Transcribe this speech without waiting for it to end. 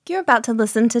You're about to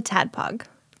listen to Tadpog.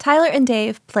 Tyler and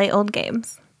Dave play old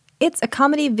games. It's a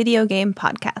comedy video game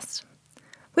podcast.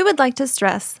 We would like to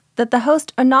stress that the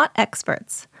hosts are not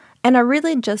experts and are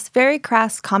really just very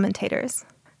crass commentators.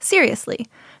 Seriously,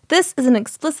 this is an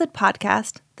explicit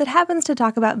podcast that happens to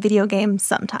talk about video games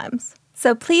sometimes.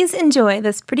 So please enjoy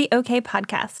this pretty okay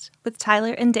podcast with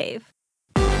Tyler and Dave.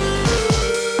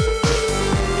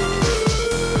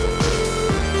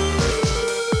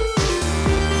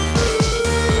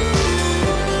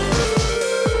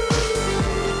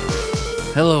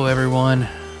 Hello, everyone.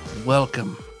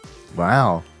 Welcome.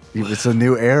 Wow. It's a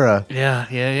new era.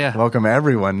 Yeah. Welcome,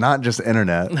 everyone, not just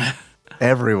internet.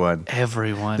 Everyone.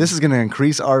 This is going to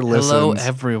increase our listens. Hello,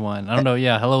 everyone. I don't know.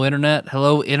 Yeah. Hello, internet.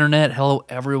 Hello, internet. Hello,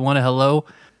 everyone. Hello.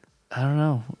 I don't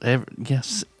know.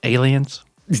 Yes. Aliens.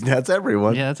 That's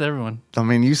everyone. Yeah, that's everyone. I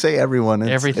mean, you say everyone.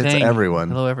 Everything. It's everyone.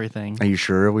 Hello, everything. Are you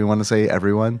sure we want to say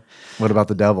everyone? What about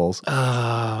the devils?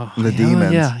 The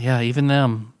demons? Yeah. Even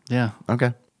them. Yeah.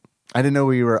 Okay. I didn't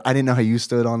know how you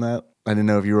stood on that. I didn't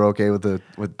know if you were okay with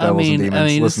devils and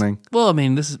demons listening.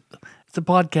 It's a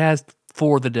podcast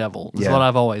for the devil. Is what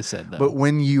I've always said, though. But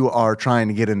when you are trying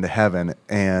to get into heaven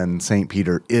and St.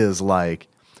 Peter is like,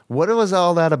 what was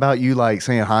all that about you like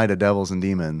saying hi to devils and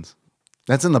demons?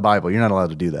 That's in the Bible. You're not allowed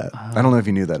to do that. I don't know if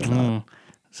you knew that or not.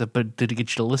 But did it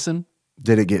get you to listen?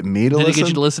 Did it get me to listen? Did it get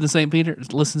you to listen to St. Peter?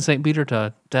 Listen to St. Peter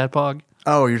to Tadpog?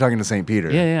 Oh, you're talking to St.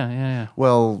 Peter. Yeah.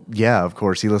 Well, yeah, of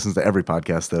course. He listens to every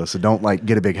podcast, though, so don't,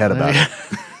 get a big head about it.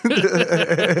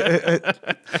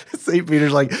 St.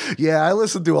 Peter's like, yeah, I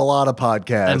listen to a lot of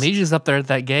podcasts. And he's just up there at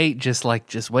that gate, just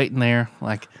waiting there.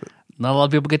 Like, not a lot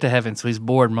of people get to heaven, so he's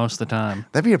bored most of the time.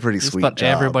 That'd be a pretty sweet job.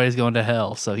 Everybody's going to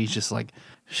hell, so he's just like,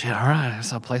 shit, all right, I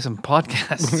guess I'll play some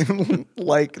podcasts.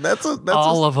 That's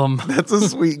all of them. That's a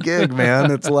sweet gig, man.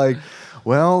 It's like,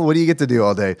 well, what do you get to do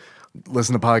all day?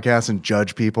 Listen to podcasts and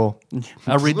judge people.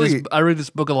 I read this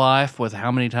book of life with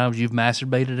how many times you've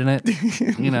masturbated in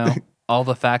it. All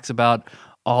the facts about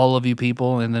all of you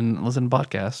people, and then listen to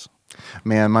podcasts.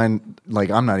 Man, mine,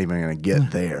 I'm not even going to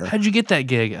get there. How'd you get that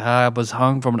gig? I was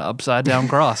hung from an upside down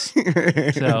cross.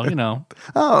 So,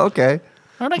 Oh, okay.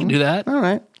 All right, I can do that. All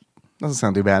right. Doesn't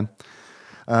sound too bad.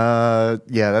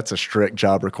 Yeah, that's a strict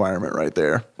job requirement right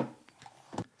there.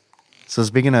 So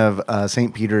speaking of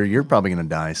St. Peter, you're probably going to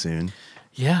die soon.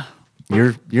 Yeah.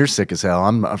 You're sick as hell.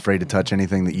 I'm afraid to touch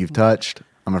anything that you've touched.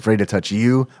 I'm afraid to touch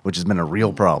you, which has been a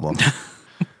real problem.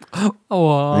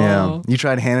 Oh. Yeah. You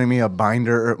tried handing me a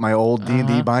binder, my old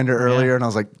D&D binder earlier, and I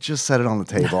was like, just set it on the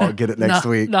table. I'll get it next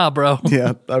week. Nah, bro.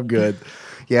 Yeah, I'm good.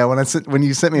 Yeah, when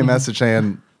you sent me a message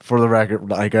saying, for the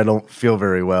record, I don't feel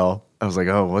very well, I was like,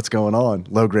 oh, what's going on?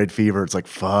 Low-grade fever. It's like,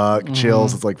 fuck.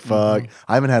 Chills. It's like, fuck.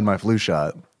 I haven't had my flu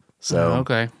shot. So,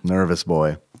 okay. Nervous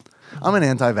boy. I'm an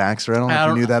anti-vaxxer. I don't know if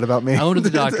you knew that about me. I went to the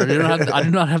doctor. I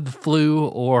do not have the flu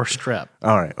or strep.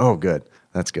 All right. Oh, good.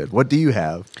 That's good. What do you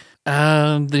have?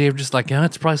 They were just like, yeah,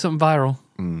 it's probably something viral.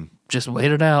 Just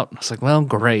wait it out. I was like, well,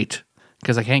 great,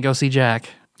 because I can't go see Jack.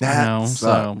 That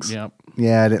sucks. So, yep.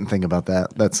 Yeah, I didn't think about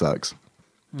that. That sucks.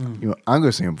 I'll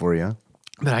go see him for you.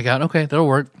 But I got, okay, that'll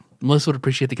work. Melissa would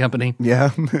appreciate the company.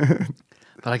 Yeah.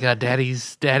 But I got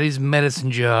daddy's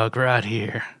medicine jug right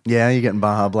here. Yeah, you getting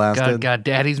Baja blasted? Got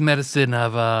daddy's medicine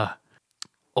of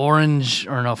orange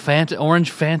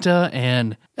Fanta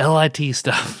and LIT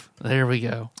stuff. There we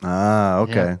go. Ah,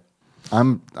 okay. Yeah.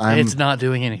 I'm It's not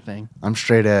doing anything. I'm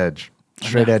straight edge.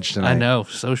 Straight edge tonight. I know,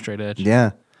 so straight edge.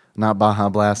 Yeah. Not Baja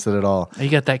blasted at all. You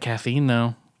got that caffeine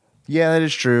though. Yeah, that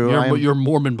is true. You're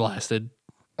Mormon blasted.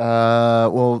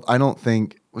 Well, I don't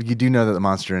think you do know that the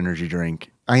Monster Energy drink.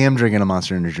 I am drinking a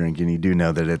Monster Energy drink, and you do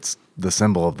know that it's the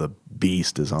symbol of the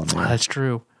beast is on there. That's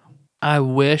true.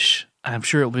 I'm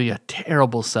sure it would be a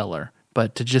terrible seller,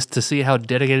 but to see how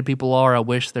dedicated people are, I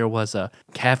wish there was a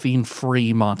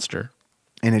caffeine-free Monster.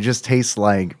 And it just tastes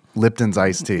like Lipton's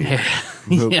iced tea.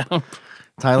 Yeah.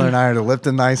 Tyler and I are the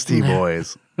Lipton iced tea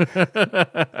boys.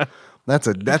 That's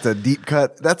a deep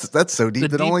cut. That's so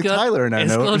deep that only Tyler and I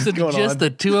know. It's close to just the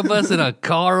two of us in a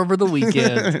car over the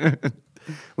weekend.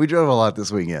 We drove a lot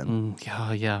this weekend.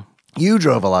 Yeah. You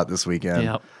drove a lot this weekend.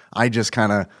 Yep. I just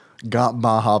kind of got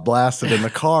Baja blasted in the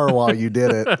car while you did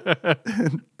it.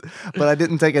 But I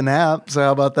didn't take a nap, so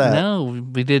how about that? No,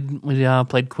 we did. We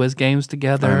played quiz games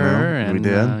together. And, we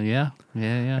did. Yeah.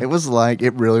 It was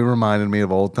it really reminded me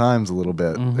of old times a little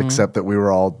bit, except that we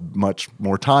were all much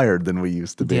more tired than we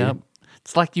used to be. Yep.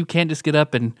 It's like you can't just get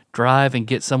up and drive and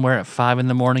get somewhere at 5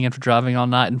 a.m. after driving all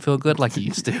night and feel good like you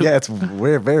used to. Yeah,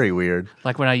 we're very weird.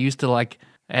 Like when I used to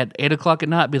at 8 o'clock at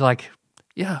night be like,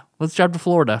 yeah, let's drive to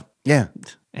Florida. Yeah.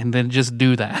 And then just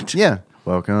do that. Yeah.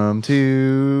 Welcome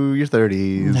to your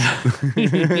 30s.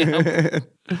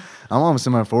 I'm almost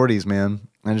in my 40s, man.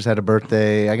 I just had a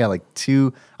birthday. I got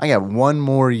one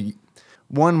more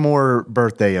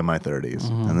birthday in my 30s.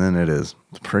 And then it is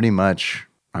pretty much,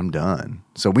 I'm done.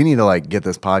 So we need to get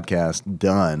this podcast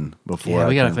done before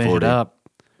we I got to turn finish 40. it up.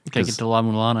 Gotta get to La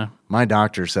Mulana. My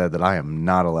doctor said that I am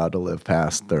not allowed to live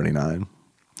past 39.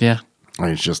 Yeah.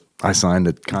 I signed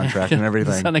a contract and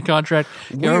everything. Signed a contract.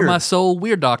 You're Weird. my soul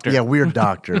weird doctor. Yeah, weird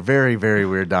doctor. Very, very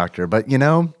weird doctor. But,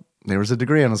 there was a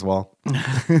degree on his wall.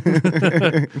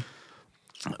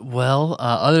 Well,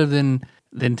 other than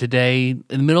today, in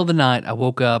the middle of the night, I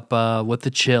woke up with the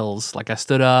chills. I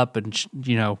stood up and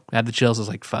had the chills. I was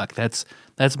like, "Fuck, that's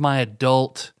my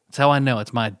adult." That's how I know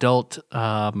it's my adult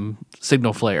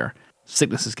signal flare.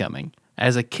 Sickness is coming.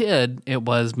 As a kid, it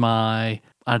was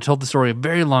I told the story a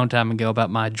very long time ago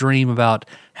about my dream about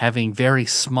having very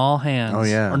small hands. Oh,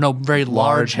 yeah. Or no, very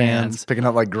large hands. Picking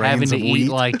up grains having to of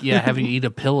wheat. eat having to eat a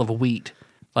pill of wheat.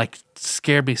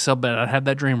 Scared me so bad. I had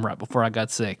that dream right before I got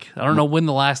sick. I don't know when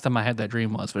the last time I had that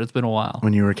dream was, but it's been a while.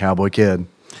 When you were a cowboy kid.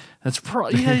 That's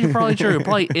you're probably true.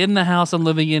 Probably in the house I'm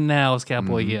living in now as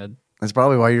cowboy kid. That's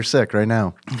probably why you're sick right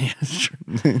now. Yeah, it's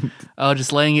true.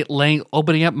 Just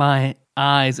opening up my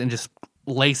eyes and just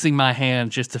lacing my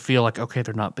hands just to feel okay,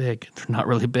 they're not big. They're not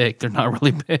really big. They're not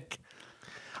really big.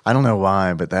 I don't know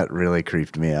why, but that really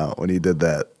creeped me out when he did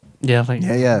that. Yeah.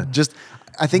 Yeah.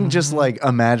 I think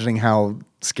imagining how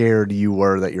scared you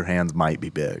were that your hands might be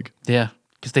big. Yeah.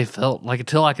 Because they felt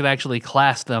until I could actually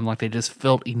clasp them, they just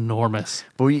felt enormous.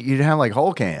 But you'd have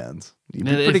Hulk hands. You'd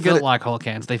be pretty It good felt at, like Hulk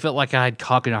hands. They felt like I had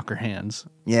cock knocker hands.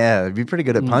 Yeah, you'd be pretty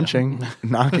good at punching,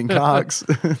 knocking cocks.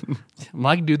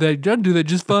 I can do that. I can do that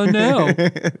just fine now.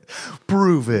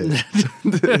 Prove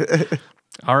it.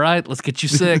 All right, let's get you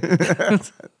sick.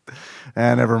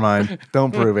 Never mind.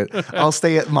 Don't prove it. I'll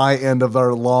stay at my end of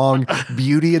our long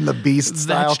Beauty and the Beast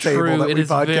style That's table true. that we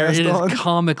podcast on. It is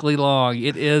comically long.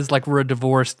 It is like we're a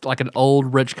divorced, like an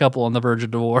old rich couple on the verge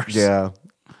of divorce. Yeah.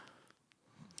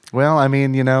 Well, I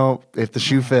mean, if the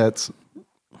shoe fits.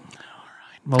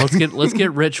 Well, let's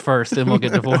get rich first, then we'll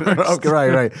get divorced. Okay,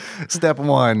 right. Step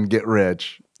 1, get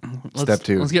rich. Step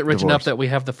 2, let's get rich divorce. enough that we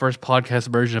have the first podcast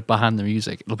version of Behind the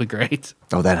Music. It'll be great.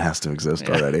 Oh, that has to exist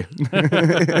already.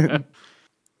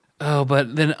 Oh,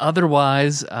 but then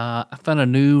otherwise, I found a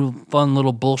new fun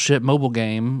little bullshit mobile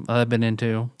game I've been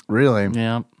into. Really?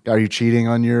 Yeah. Are you cheating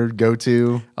on your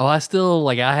go-to? Oh, I still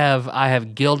I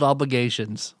have guild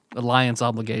obligations, alliance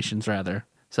obligations rather.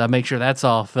 So I make sure that's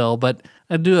all filled, but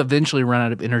I do eventually run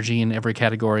out of energy in every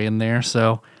category in there.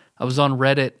 So I was on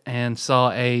Reddit and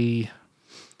saw a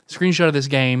screenshot of this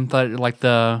game, thought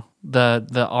the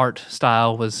art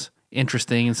style was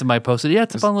interesting, and somebody posted, "Yeah,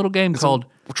 it's a fun little game called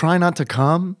Try Not to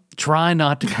Come." Try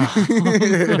Not to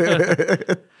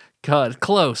Come.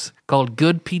 Close. Called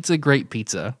Good Pizza, Great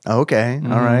Pizza. Okay,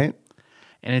 all right.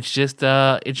 And it's just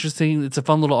interesting. It's a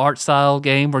fun little art style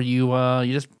game where you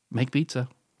just make pizza.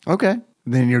 Okay.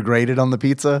 Then you're graded on the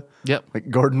pizza? Yep. Like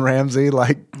Gordon Ramsay,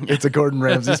 it's a Gordon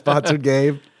Ramsay sponsored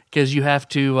game? Because you have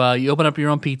to, you open up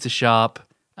your own pizza shop.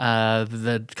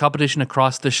 The competition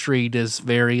across the street is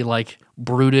very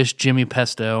brutish Jimmy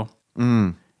Pesto.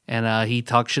 And he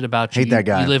talks shit about you. Hate that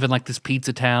guy. You live in this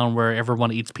pizza town where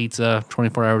everyone eats pizza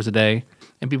 24 hours a day.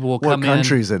 And people will come in. What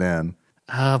country's it in?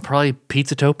 Probably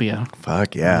Pizzatopia.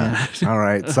 Fuck yeah. All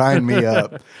right. Sign me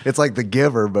up. It's like The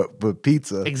Giver, but with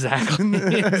pizza. Exactly.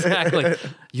 Exactly.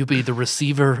 You'll be the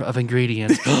receiver of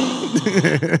ingredients.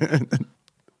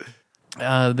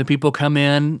 The people come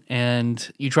in and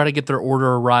you try to get their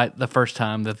order right the first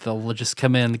time. That they'll just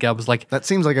come in. The guy was like, That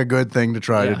seems like a good thing to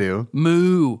try to do.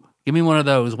 "Moo, give me one of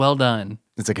those. Well done."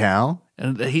 It's a cow?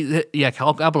 And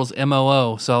all capitals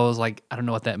MOO. So I was like, I don't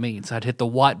know what that means. So I'd hit the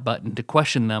what button to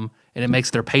question them, and it makes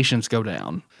their patience go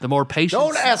down. The more patience.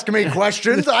 Don't ask me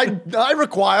questions. I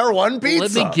require one pizza.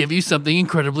 Let me give you something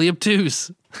incredibly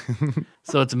obtuse.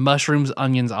 So it's mushrooms,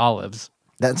 onions, olives.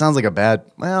 That sounds like I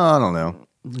don't know.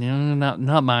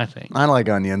 Not my thing. I like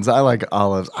onions. I like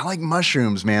olives. I like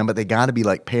mushrooms, man, but they got to be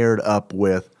paired up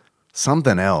with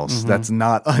something else that's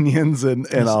not onions and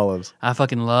olives. I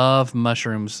fucking love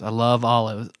mushrooms. I love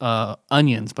olives,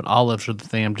 onions, but olives are the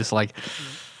thing. I'm just but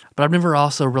I've never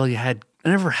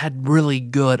had really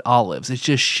good olives. It's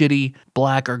just shitty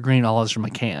black or green olives from a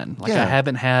can. I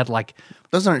haven't had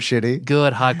Those aren't shitty.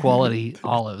 good high quality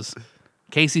olives.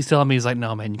 Casey's telling me, he's like,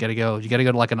 "No, man, you gotta go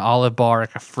to an olive bar,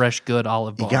 a fresh, good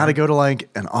olive bar. You got to go to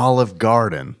an Olive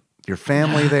Garden. Your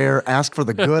family there, ask for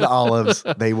the good olives.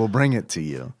 They will bring it to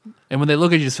you. And when they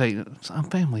look at you, just say, "I'm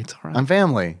family. It's all right." I'm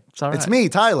family. It's all right. It's me,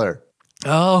 Tyler.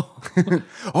 Oh,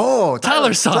 Oh,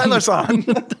 Tyler's son. Tyler's son.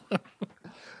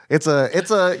 It's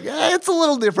a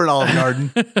little different Olive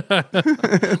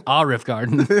Garden. Olive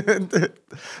Garden.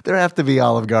 There have to be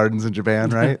Olive Gardens in Japan,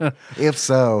 right? If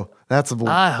so,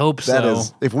 I hope so.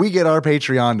 If we get our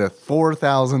Patreon to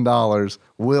 $4,000,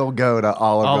 we'll go to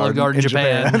Olive Garden in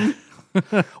Japan.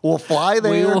 We'll fly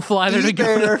there. We will fly there to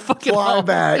go to the fucking fly home.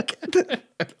 back.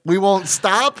 We won't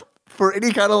stop for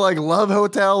any kind of like love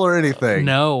hotel or anything.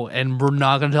 No, and we're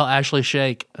not going to tell Ashley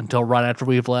Shake until right after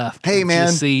we've left. Hey, man.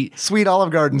 Just see Sweet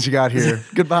Olive Gardens you got here.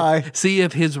 Goodbye. see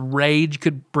if his rage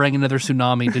could bring another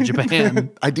tsunami to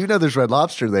Japan. I do know there's Red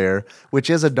Lobster there, which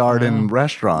is a Darden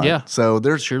restaurant. yeah. So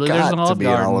there's Surely got there's an to Olive be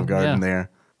Garden. an Olive Garden Yeah.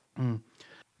 there.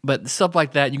 But stuff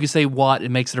like that, you can say what, it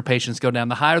makes their patience go down.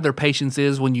 The higher their patience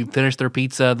is when you finish their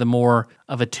pizza, the more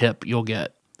of a tip you'll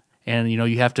get. And,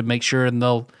 you have to make sure, and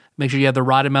they'll make sure you have the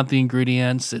right amount of the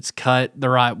ingredients, it's cut the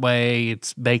right way,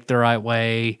 it's baked the right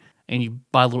way, and you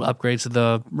buy little upgrades to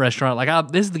the restaurant.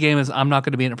 Like, this is the game I'm not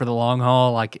going to be in it for the long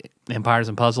haul, like Empires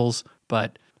and Puzzles,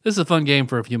 but this is a fun game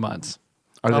for a few months.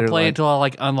 I'll play it until I,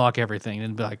 unlock everything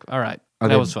and be like, all right,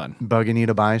 that was fun. Bugging you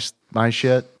to buy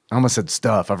shit? I almost said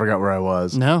stuff. I forgot where I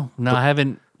was. No, I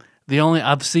haven't.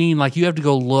 I've seen, you have to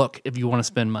go look if you want to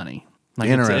spend money.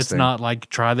 Interesting. It's not like,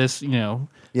 try this, Yeah,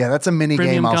 that's a mini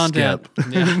premium game I'll content.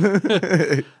 skip.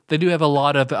 Yeah. They do have a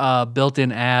lot of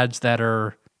built-in ads that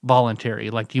are voluntary.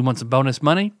 Like, do you want some bonus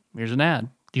money? Here's an ad.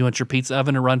 Do you want your pizza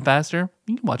oven to run faster?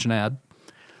 You can watch an ad.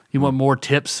 You want more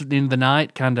tips at the end of the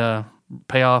night, kind of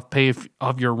pay off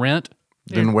your rent?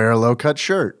 Then wear a low-cut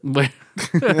shirt. Do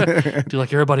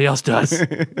like everybody else does.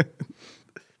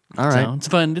 All right. So it's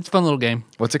fun. It's a fun little game.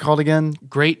 What's it called again?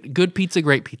 Good pizza,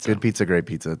 great pizza. Good pizza, great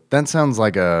pizza. That sounds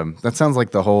like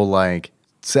the whole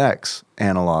sex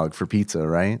analog for pizza,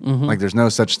 right? Mm-hmm. Like there's no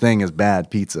such thing as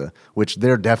bad pizza, which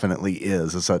there definitely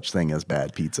is a such thing as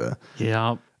bad pizza.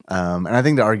 Yeah. And I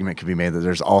think the argument could be made that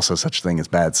there's also such thing as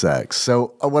bad sex.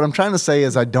 So what I'm trying to say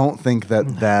is I don't think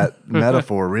that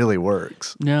metaphor really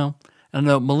works. No. I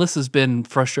know Melissa's been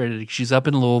frustrated. She's up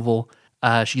in Louisville.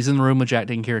 She's in the room with Jack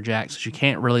taking care of Jack, so she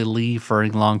can't really leave for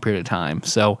any long period of time.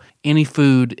 So any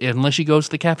food, unless she goes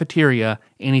to the cafeteria,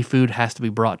 any food has to be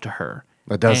brought to her.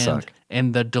 That does suck.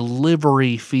 And the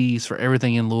delivery fees for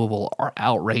everything in Louisville are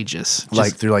outrageous.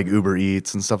 Through Uber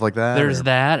Eats and stuff like that? There's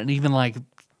that, and even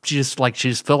she just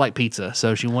felt like pizza,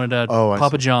 so she wanted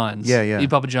Papa John's. Yeah. Eat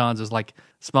Papa John's is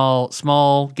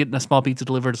small, getting a small pizza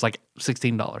delivered is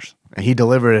 $16. And he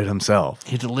delivered it himself.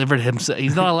 He delivered himself.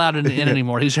 He's not allowed in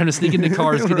anymore. He's trying to sneak into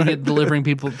cars, delivering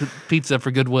people pizza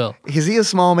for Goodwill. Is he a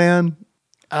small man?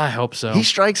 I hope so. He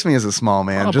strikes me as a small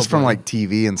man, just from Probably.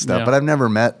 TV and stuff. Yeah. But I've never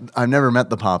met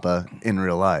the Papa in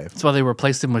real life. That's why they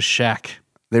replaced him with Shaq.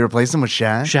 They replaced him with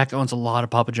Shaq. Shaq owns a lot of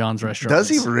Papa John's restaurants.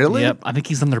 Does he really? Yep. I think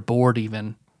he's on their board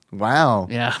even. Wow.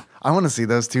 Yeah. I want to see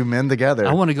those two men together.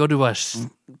 I want to go to a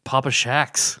Papa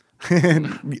Shaq's.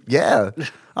 Yeah.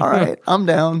 All right. I'm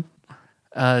down.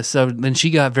 So then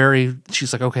she's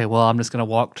like, okay, well, I'm just going to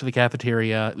walk to the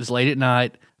cafeteria. It was late at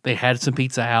night. They had some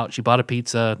pizza out. She bought a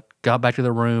pizza, got back to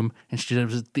the room, and it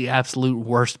was the absolute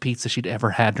worst pizza she'd ever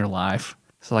had in her life.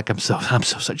 So I'm so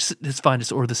sorry. It's fine.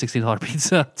 Just order the $16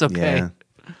 pizza. It's okay. Yeah.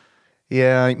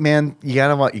 Yeah, man, you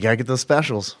gotta get those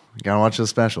specials. You gotta watch those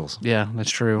specials. Yeah, that's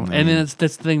true. And then that's the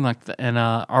thing. And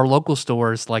our local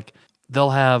stores,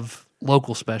 they'll have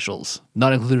local specials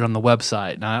not included on the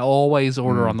website. And I always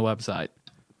order on the website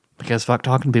because fuck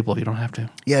talking to people if you don't have to.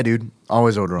 Yeah, dude.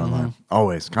 Always order online.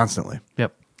 Always, constantly.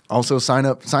 Yep. Also, sign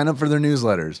up for their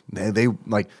newsletters. They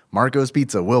like Marco's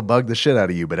Pizza will bug the shit out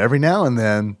of you, but every now and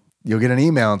then you'll get an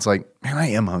email. It's like, man,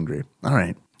 I am hungry. All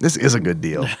right, this is a good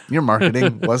deal. Your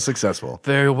marketing was successful.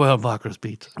 Very well, Marco's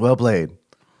Pizza. Well played.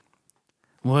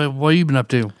 What have you been up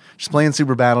to? Just playing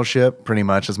Super Battleship pretty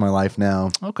much is my life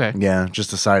now. Okay. Yeah, just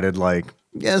decided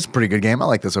it's a pretty good game. I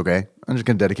like this. Okay, I'm just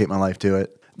gonna dedicate my life to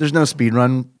it. There's no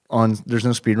speedrun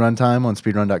time on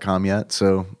speedrun.com yet,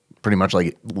 so pretty much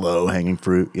low hanging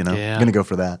fruit. Yeah. I'm gonna go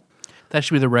for that. That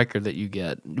should be the record that you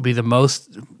get. You'll be the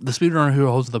speedrunner who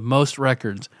holds the most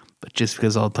records, but just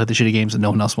because I'll play the shitty games that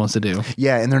no one else wants to do.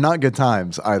 Yeah, and they're not good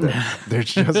times either. They're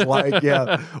just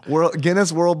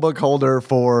Guinness World Book holder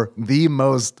for the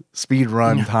most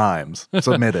speedrun times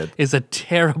submitted. Is a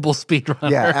terrible speedrunner.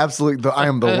 Yeah, absolutely. I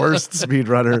am the worst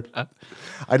speedrunner.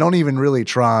 I don't even really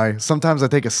try. Sometimes I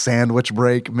take a sandwich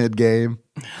break mid-game.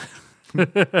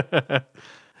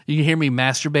 You can hear me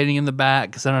masturbating in the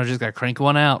back because I just got to crank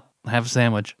one out. Have a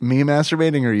sandwich. Me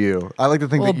masturbating or you? I like to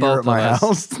think that you're at my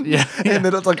house. Yeah. And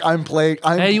then it's like I'm playing.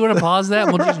 Hey, you want to pause that?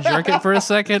 We'll just jerk it for a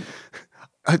second.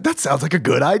 That sounds like a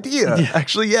good idea.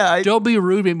 Actually, yeah. Don't be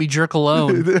rude. Make me jerk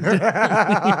alone.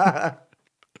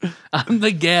 I'm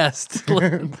the guest.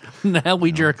 Now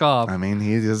we jerk off. I mean,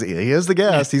 he is the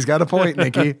guest. He's got a point,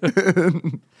 Nikki.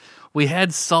 We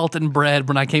had salt and bread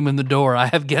when I came in the door. I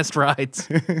have guest rights.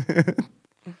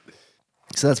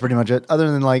 So that's pretty much it. Other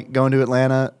than like going to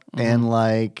Atlanta and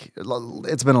like,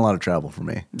 it's been a lot of travel for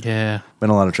me. Yeah. Been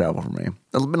a lot of travel for me.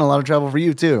 It's been a lot of travel for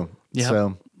you too. Yeah.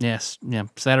 So Yes. Yeah.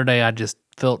 Saturday, I just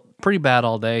felt pretty bad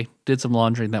all day. Did some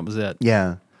laundry, and that was it.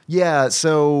 yeah. Yeah.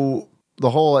 So the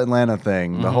whole Atlanta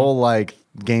thing, the whole like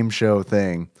game show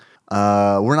thing,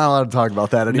 we're not allowed to talk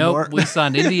about that anymore. Nope. We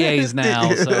signed NDAs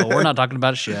now, so we're not talking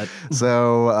about shit.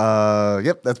 So,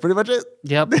 yep, that's pretty much it.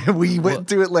 Yep. We went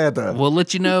to Atlanta, We'll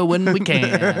let you know when we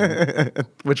can.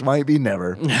 which might be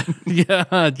never.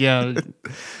 Yeah. Yeah.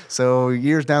 So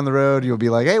years down the road, you'll be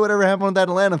like, hey, whatever happened with that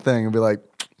Atlanta thing? And be like,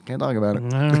 can't talk about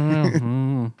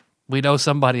it. We'd owe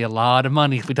somebody a lot of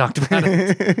money if we talked about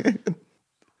it.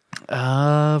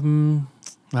 All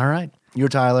right. You're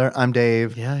Tyler. I'm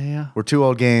Dave. Yeah. We're two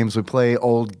old games. We play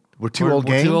old. We're 2 old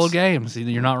games. 2 old games.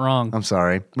 You're not wrong. I'm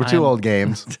sorry. We're 2 old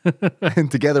games, and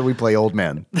together we play old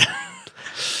men.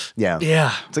 Yeah.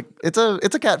 Yeah. It's a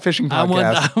catfishing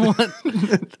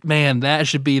podcast. Man, that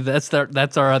should be that's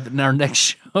our next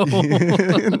show.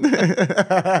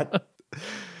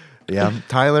 Yeah.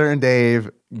 Tyler and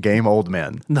Dave game old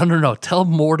men. No. Tell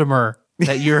Mortimer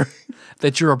that you're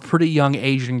a pretty young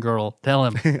Asian girl. Tell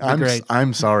him. Great.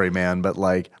 I'm sorry, man, but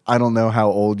like I don't know how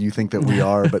old you think that we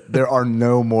are, but there are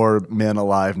no more men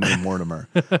alive named Mortimer.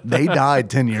 They died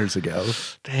 10 years ago.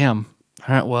 Damn.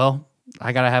 All right. Well,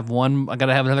 I gotta have one. I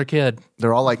gotta have another kid.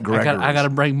 They're all like Gregors. I gotta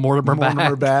bring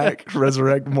Mortimer back.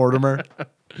 Resurrect Mortimer.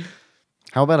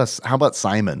 How about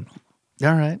Simon?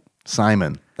 All right.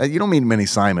 Simon. You don't meet many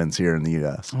Simons here in the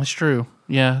U.S. That's true.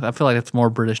 Yeah, I feel like that's a more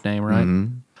British name, right?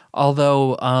 Mm-hmm.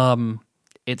 Although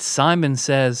it's Simon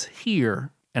Says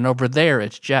here, and over there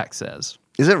it's Jack Says.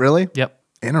 Is it really? Yep.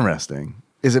 Interesting.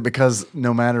 Is it because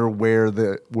no matter where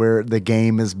the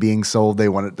game is being sold, they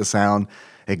want it to sound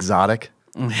exotic?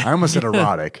 I almost said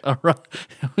erotic.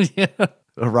 Yeah.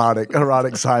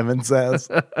 Erotic Simon Says.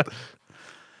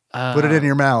 Put it in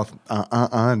your mouth.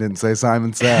 I didn't say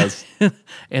Simon Says.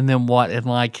 And then what? And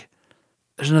like,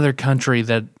 there's another country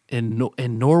that in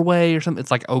Norway or something.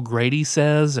 It's like O'Grady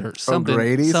Says or something.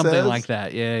 O'Grady something says? like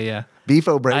that. Yeah. Beef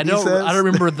O'Brady says. I don't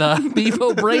remember the Beef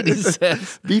O'Brady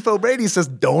Says. Beef O'Brady says,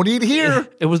 "Don't eat here."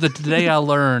 It was the Today I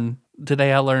Learned.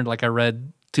 Like I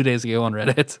read 2 days ago on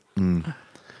Reddit.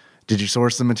 Did you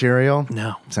source the material?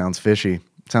 No. Sounds fishy.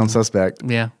 Sounds suspect.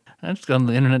 Yeah. I just go on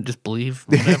the internet, just believe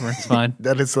whatever. It's fine.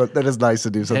 That is nice to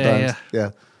do sometimes.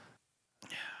 Yeah.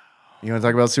 You want to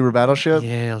talk about Super Battleship?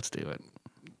 Yeah, let's do it.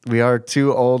 We are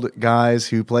 2 old guys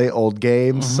who play old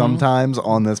games sometimes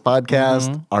on this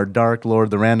podcast. Our Dark Lord,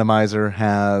 the randomizer,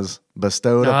 has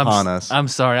bestowed upon us. I'm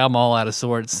sorry. I'm all out of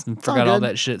sorts and forgot all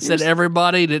that shit. Said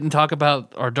everybody, didn't talk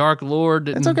about our Dark Lord.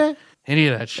 It's okay. Any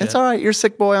of that shit. It's all right. You're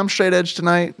sick, boy. I'm straight edge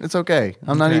tonight. It's okay.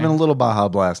 I'm not even a little Baja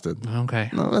blasted. Okay.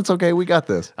 No, that's okay. We got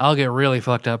this. I'll get really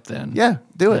fucked up then. Yeah,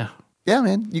 do it. Yeah,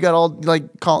 man. You got all like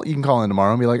you can call in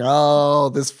tomorrow and be like, "Oh,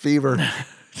 this fever."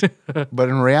 But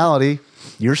in reality,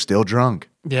 you're still drunk.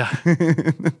 Yeah.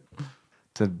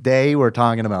 Today we're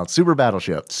talking about Super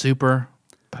Battleship. Super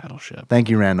Battleship. Thank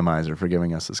you, Randomizer, for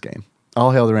giving us this game.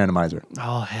 All hail the Randomizer.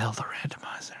 All hail the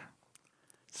randomizer.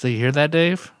 So you hear that,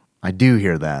 Dave? I do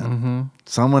hear that.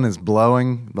 Someone is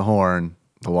blowing the horn,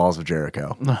 the walls of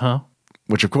Jericho.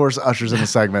 Which, of course, ushers in a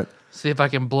segment. See if I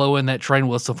can blow in that train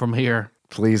whistle from here.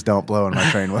 Please don't blow in my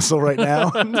train whistle right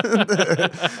now.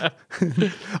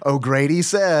 O'Grady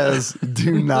says,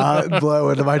 do not blow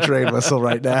into my train whistle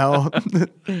right now.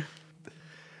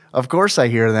 Of course I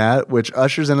hear that, which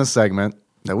ushers in a segment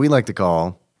that we like to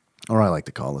call, or I like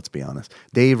to call, let's be honest,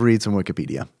 Dave reads from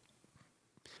Wikipedia.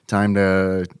 Time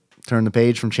to turn the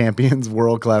page from Champions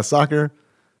World-Class Soccer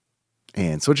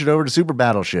and switch it over to Super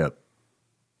Battleship.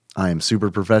 I am super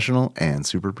professional and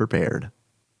super prepared.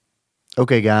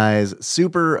 Okay, guys,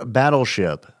 Super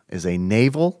Battleship is a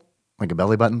naval, like a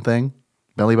belly button thing,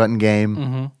 belly button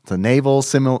game. It's a naval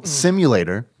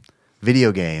simulator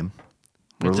video game.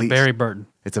 It's a Barry Burton.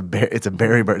 It's a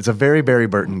very Barry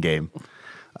Burton game.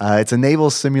 It's a naval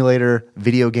simulator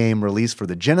video game released for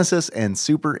the Genesis and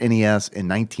Super NES in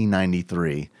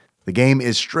 1993. The game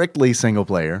is strictly single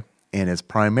player and is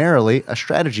primarily a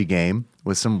strategy game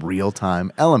with some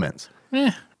real-time elements.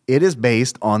 It is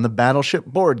based on the Battleship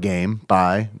board game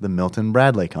by the Milton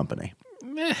Bradley Company.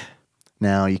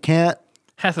 Now, you can't...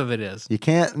 Half of it is. You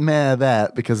can't meh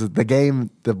that because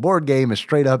the board game is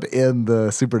straight up in the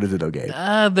Super Nintendo game.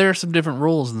 There are some different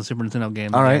rules in the Super Nintendo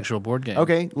game than the actual board game.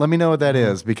 Okay, let me know what that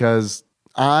is because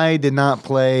I did not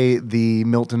play the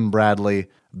Milton Bradley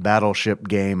Battleship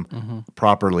game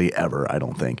properly ever, I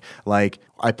don't think. Like,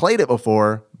 I played it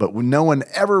before, but no one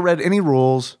ever read any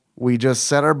rules. We just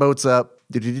set our boats up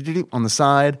on the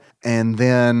side, and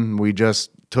then we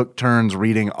just took turns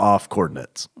reading off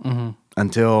coordinates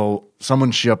until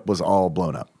someone's ship was all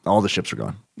blown up. All the ships are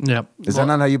gone. Yep. Is that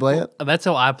not how you play it? That's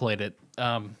how I played it.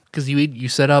 Because you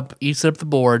set up the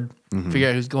board, figure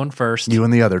out who's going first. You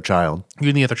and the other child. You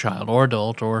and the other child, or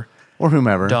adult, or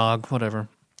whomever. dog, whatever.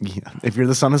 Yeah. If you're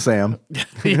the son of Sam,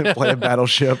 play a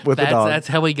battleship with a dog. That's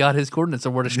how he got his coordinates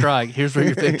of where to strike. Here's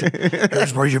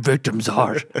where your victims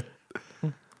are.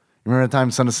 Remember the time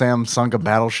Son of Sam sunk a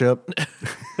battleship?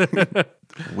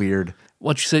 Weird.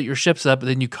 Once you set your ships up,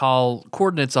 then you call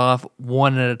coordinates off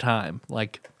one at a time.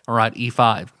 Like, all right,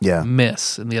 E5, Yeah.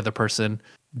 miss, and the other person,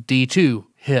 D2,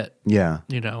 hit. Yeah.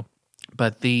 You know,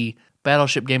 but the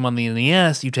battleship game on the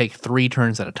NES, you take 3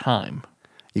 turns at a time.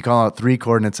 You call out 3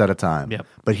 coordinates at a time. Yep.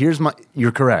 But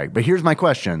you're correct. But here's my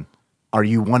question. Are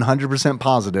you 100%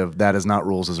 positive that is not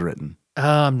rules as written?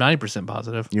 I'm 90%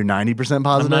 positive. You're 90% I'm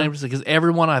positive? 90% because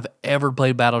everyone I've ever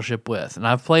played Battleship with, and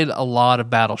I've played a lot of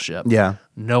Battleship. Yeah.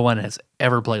 No one has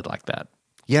ever played like that.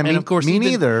 Yeah, And of course, me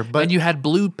neither. But and you had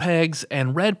blue pegs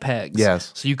and red pegs.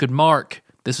 Yes. So you could mark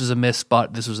this was a miss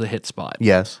spot, this was a hit spot.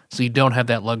 yes. So you don't have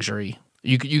that luxury.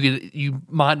 You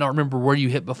might not remember where you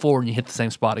hit before, and you hit the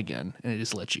same spot again, and it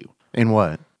just lets you. In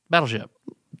what? Battleship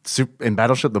In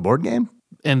Battleship, the board game?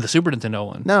 and the Super Nintendo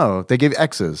one. No, they give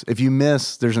X's. If you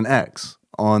miss, there's an X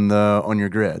on your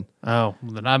grid. Oh,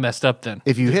 then I messed up then.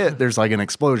 If you hit, there's like an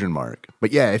explosion mark.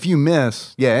 But yeah, if you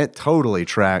miss, it totally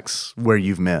tracks where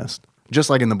you've missed. Just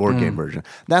like in the board game version.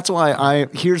 That's why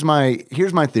here's my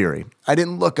theory. I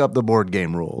didn't look up the board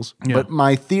game rules, but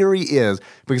my theory is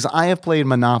because I have played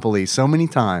Monopoly so many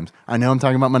times. I know I'm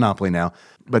talking about Monopoly now,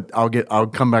 but I'll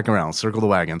come back around, circle the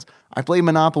wagons. I played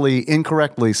Monopoly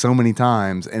incorrectly so many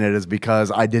times, and it is because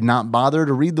I did not bother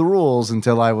to read the rules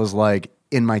until I was like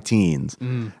in my teens.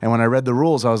 And when I read the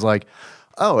rules, I was like,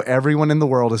 oh, everyone in the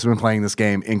world has been playing this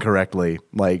game incorrectly,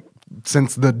 like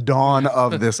since the dawn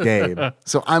of this game.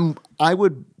 So I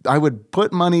would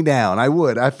put money down.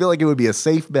 I feel like it would be a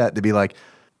safe bet to be like,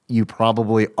 you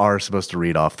probably are supposed to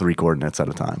read off 3 coordinates at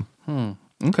a time.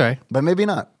 Okay. But maybe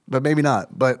not.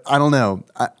 But I don't know.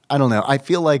 I don't know. I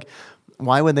feel like,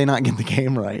 why would they not get the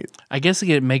game right? I guess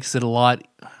it makes it a lot.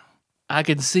 I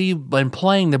can see when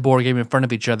playing the board game in front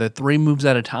of each other, 3 moves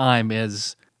at a time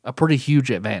is a pretty huge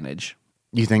advantage.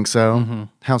 You think so?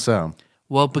 How so?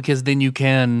 Well, because then you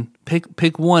can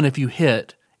pick one if you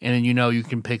hit, and then you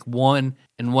can pick one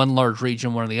in one large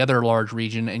region, one in the other large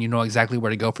region, and you know exactly where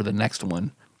to go for the next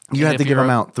one. You have to give them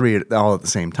out 3 all at the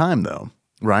same time, though,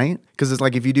 right? Because it's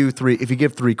like if you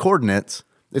give 3 coordinates,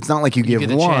 it's not like you give get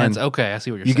the one. Chance. Okay, I see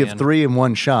what you're saying. You give 3 in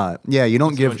one shot. Yeah, you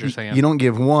don't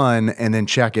give one and then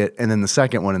check it, and then the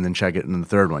second one and then check it, and then the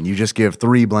third one. You just give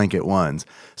 3 blanket ones.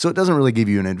 So it doesn't really give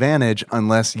you an advantage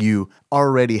unless you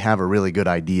already have a really good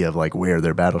idea of like where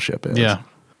their battleship is. Yeah.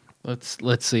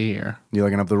 Let's see here. You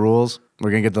looking up the rules? We're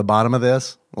gonna get to the bottom of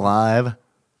this live.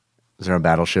 Is there a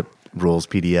battleship rules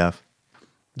PDF?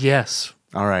 Yes.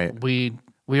 All right. We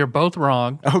are both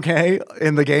wrong Okay,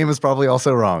 and the game is probably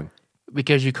also wrong.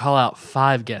 because you call out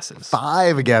 5 guesses.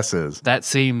 5 guesses. That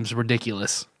seems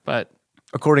ridiculous, but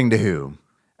According to who?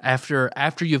 after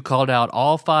you've called out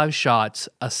all 5 shots,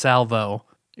 a salvo,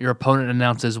 your opponent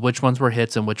announces which ones were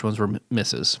hits and which ones were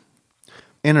misses.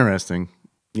 Interesting.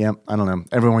 Yep, I don't know.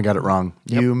 Everyone got it wrong.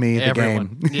 You, me, the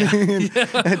Everyone. game.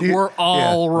 Yeah. We're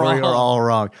all wrong. We are all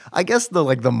wrong. I guess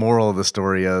the moral of the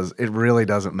story is it really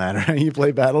doesn't matter how you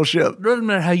play Battleship. It doesn't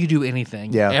matter how you do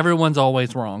anything. Yeah. Everyone's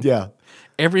always wrong. Yeah.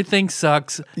 Everything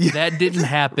sucks. That didn't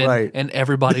happen, Right. and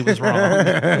everybody was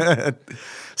wrong.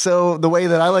 So the way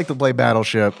that I like to play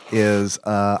Battleship is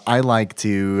I like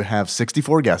to have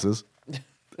 64 guesses,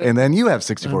 and then you have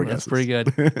 64 That's guesses. pretty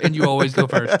good. And you always go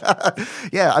first.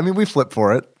 Yeah, I mean, we flip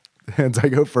for it. Heads, I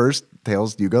go first.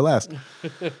 Tails, you go last.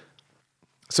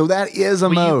 So that is a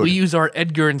mode. We use our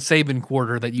Edgar and Sabin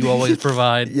quarter that you always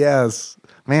provide. Yes.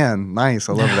 Man, nice.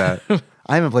 I love that.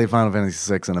 I haven't played Final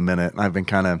Fantasy VI in a minute, and I've been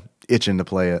kind of itching to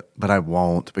play it, but I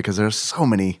won't because there's so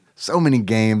many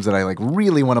games that I like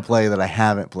really want to play that I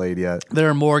haven't played yet. There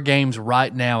are more games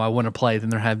right now I want to play than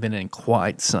there have been in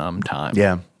quite some time.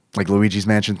 Yeah. Like Luigi's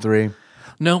Mansion 3.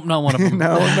 Nope, not one of them.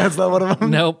 No, that's not one of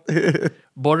them. Nope.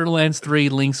 Borderlands 3,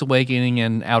 Link's Awakening,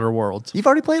 and Outer Worlds. You've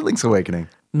already played Link's Awakening.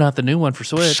 Not the new one for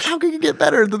Switch. How can you get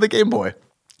better than the Game Boy?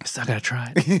 Still gotta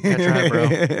try it. Gotta try it, bro.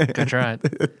 Gotta try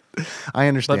it. I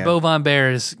understand. But Bovine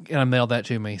Bear is gonna mail that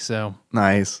to me, so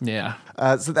Nice. yeah.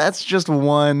 So that's just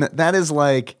one. That is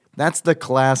like That's the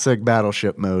classic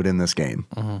Battleship mode in this game.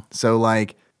 So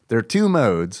like there are 2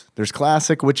 modes. There's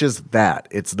classic, which is that.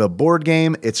 It's the board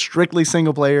game. It's strictly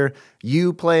single player.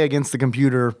 You play against the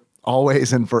computer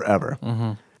always and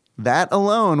forever. That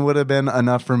alone would have been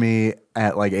enough for me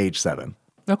at like age 7.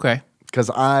 Okay. Because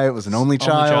I was an only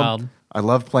child. I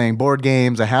loved playing board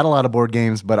games. I had a lot of board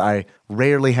games, but I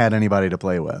rarely had anybody to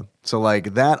play with. So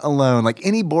like that alone, like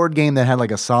any board game that had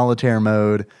like a solitaire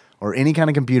mode or any kind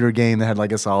of computer game that had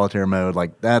like a solitaire mode,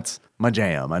 like that's my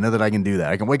jam. I know that I can do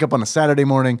that. I can wake up on a Saturday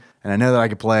morning and I know that I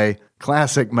can play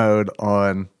classic mode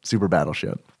on Super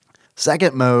Battleship.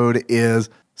 Second mode is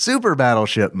Super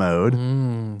Battleship mode.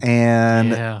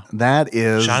 And that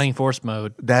is Shining Force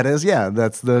mode. That is,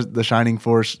 that's the Shining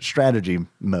Force strategy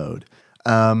mode.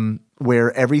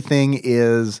 Where everything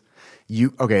is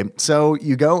so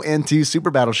you go into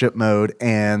Super Battleship mode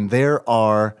and there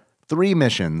are 3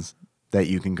 missions that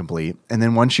you can complete. And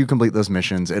then once you complete those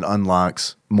missions, it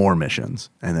unlocks more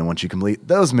missions. And then once you complete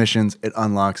those missions, it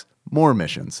unlocks more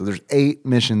missions. So there's 8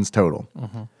 missions total.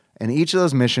 And each of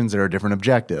those missions, there are different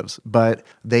objectives, but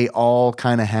they all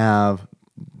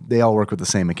work with the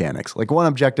same mechanics. Like one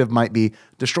objective might be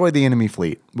destroy the enemy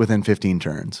fleet within 15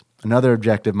 turns. Another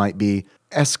objective might be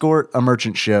escort a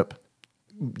merchant ship,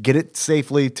 get it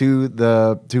safely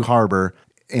to harbor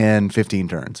in 15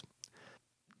 turns.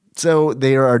 So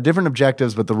there are different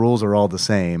objectives, but the rules are all the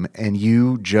same, and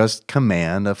you just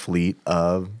command a fleet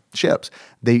of ships.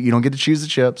 You don't get to choose the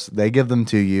ships; they give them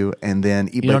to you, and then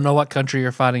you don't know what country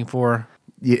you're fighting for.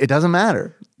 It doesn't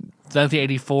matter.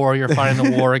 1984, you're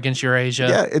fighting the war against Eurasia.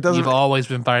 Yeah, it doesn't. You've always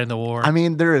been fighting the war. I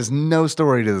mean, there is no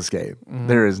story to this game.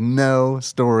 There is no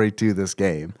story to this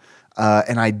game.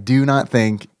 And I do not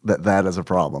think that is a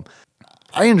problem.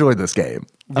 I enjoyed this game.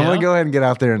 I want to go ahead and get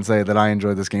out there and say that I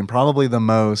enjoyed this game probably the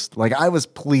most. Like, I was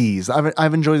pleased.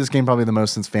 I've enjoyed this game probably the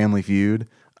most since Family Feud.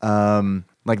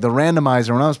 Like the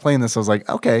randomizer, when I was playing this, I was like,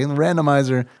 okay, the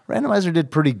randomizer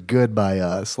did pretty good by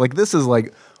us. Like, this is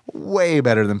like way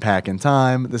better than Pack in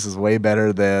Time. This is way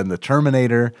better than the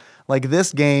Terminator. Like,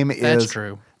 this game is... That's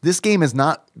true. This game is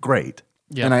not great.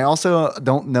 Yep. And I also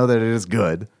don't know that it is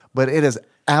good, but it is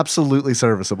absolutely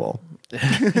serviceable.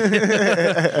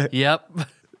 Yep.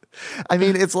 I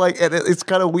mean, it's like, it's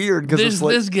kind of weird because it's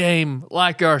like... This game,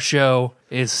 like our show,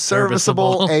 is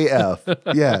serviceable. AF.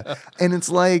 Yeah. And it's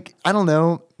like, I don't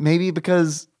know, maybe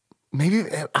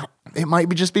it might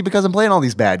just be because I'm playing all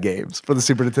these bad games for the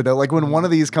Super Nintendo. Like when one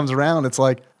of these comes around, it's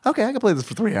like, okay, I can play this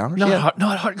for 3 hours.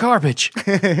 Not hot garbage.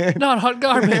 Not hot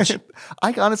garbage.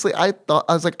 I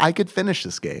was like, I could finish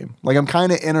this game. Like, I'm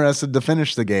kind of interested to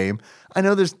finish the game. I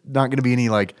know there's not going to be any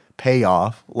like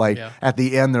payoff. Like at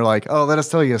the end, they're like, oh, let us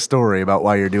tell you a story about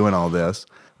why you're doing all this.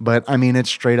 But I mean, it's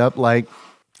straight up like,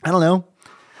 I don't know.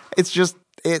 It's just,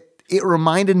 it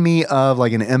reminded me of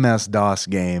like an MS-DOS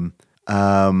game.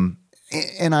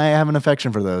 And I have an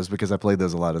affection for those because I played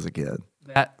those a lot as a kid.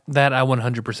 That I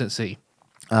 100% see.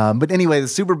 But anyway, the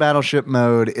Super Battleship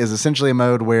mode is essentially a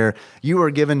mode where you are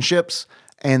given ships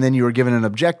and then you are given an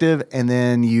objective and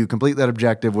then you complete that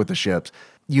objective with the ships.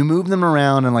 You move them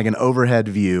around in like an overhead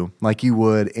view like you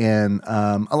would in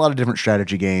a lot of different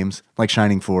strategy games like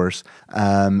Shining Force.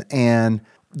 And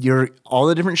all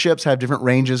the different ships have different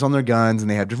ranges on their guns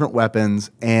and they have different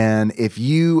weapons. And if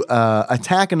you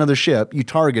attack another ship, you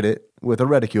target it with a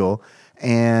reticule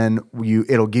and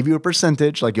it'll give you a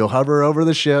percentage. Like you'll hover over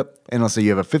the ship and it'll say you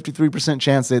have a 53%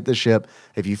 chance to hit the ship.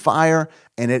 If you fire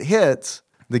and it hits,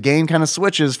 the game kind of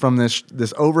switches from this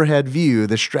overhead view,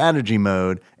 this strategy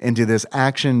mode, into this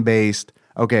action-based,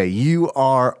 okay, you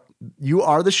are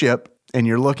the ship and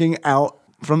you're looking out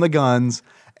from the guns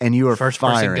and you are firing.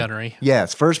 First-person gunnery.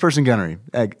 Yes, first-person gunnery.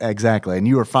 Exactly. And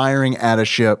you are firing at a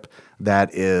ship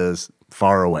that is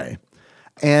far away.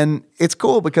 And it's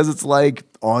cool because it's like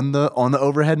on the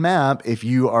overhead map, if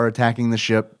you are attacking the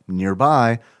ship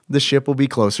nearby, the ship will be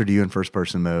closer to you in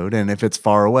first-person mode. And if it's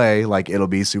far away, like it'll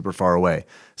be super far away.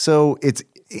 So it's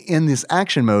in this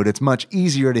action mode, it's much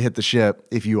easier to hit the ship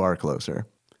if you are closer.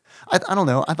 I don't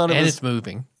know. I thought it was... And it's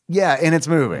moving. Yeah, and it's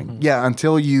moving. Mm-hmm. Yeah,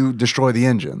 until you destroy the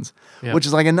engines, which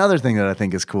is like another thing that I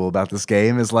think is cool about this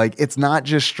game is like it's not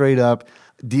just straight up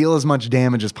deal as much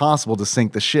damage as possible to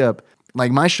sink the ship.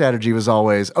 Like my strategy was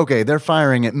always, okay, they're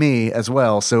firing at me as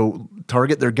well, so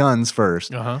target their guns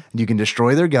first. You can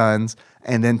destroy their guns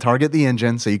and then target the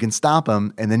engine so you can stop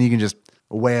them and then you can just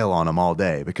wail on them all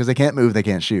day because they can't move, they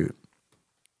can't shoot.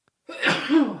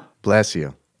 Bless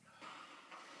you.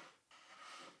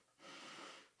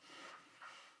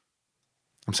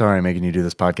 I'm sorry I'm making you do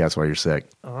this podcast while you're sick.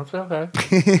 Oh, that's okay.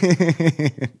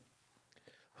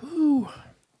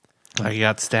 I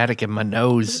got static in my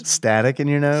nose. Static in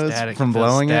your nose Static from feels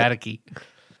blowing staticky.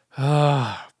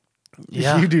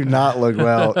 Yeah. You do not look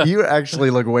well. You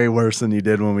actually look way worse than you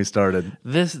did when we started.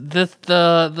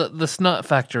 The snot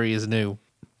factory is new.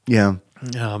 Yeah.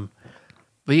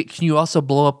 But can you also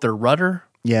blow up their rudder?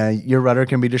 Yeah, your rudder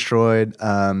can be destroyed.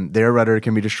 Their rudder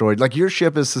can be destroyed. Like your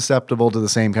ship is susceptible to the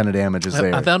same kind of damage as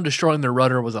theirs. I found destroying their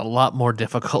rudder was a lot more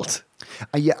difficult.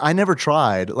 Yeah, I never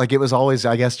tried. Like it was always,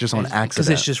 I guess, just on accident. Because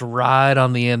it's just right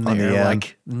on the end there. On the end.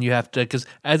 Like and you have to, because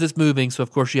as it's moving, so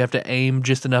of course you have to aim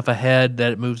just enough ahead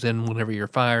that it moves in whenever you're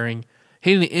firing.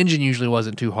 Hitting the engine usually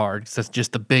wasn't too hard because that's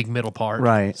just the big middle part.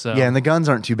 Right. So Yeah, and the guns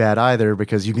aren't too bad either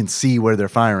because you can see where they're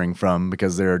firing from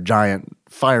because they're giant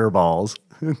fireballs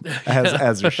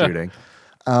as they're shooting.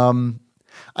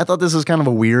 I thought this was kind of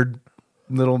a weird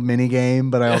little mini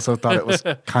game, but I also thought it was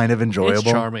kind of enjoyable. It's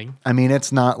charming. I mean,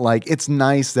 it's not like, it's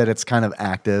nice that it's kind of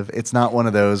active. It's not one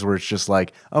of those where it's just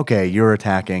like, okay, you're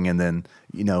attacking and then,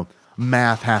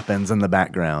 math happens in the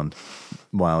background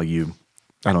while you,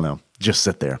 I don't know, just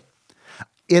sit there.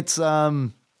 It's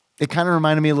it kind of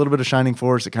reminded me a little bit of Shining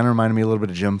Force. It kind of reminded me a little bit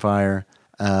of Gemfire,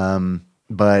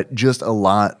 but just a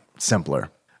lot simpler.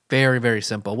 Very, very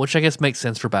simple, which I guess makes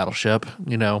sense for Battleship,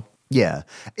 Yeah.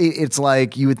 It's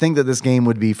like you would think that this game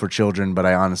would be for children, but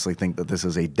I honestly think that this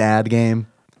is a dad game.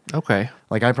 Okay.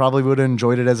 Like I probably would have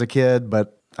enjoyed it as a kid,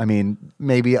 but I mean,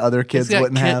 maybe other kids It's got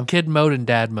wouldn't have. kid mode and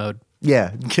dad mode.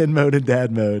 Yeah, kid mode and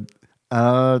dad mode.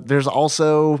 There's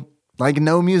also like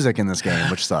no music in this game,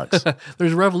 which sucks.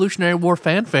 There's Revolutionary War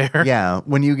fanfare. Yeah,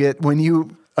 when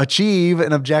you achieve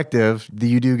an objective,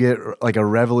 you do get like a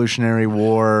Revolutionary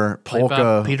War Played by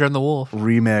polka Peter and the Wolf.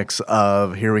 remix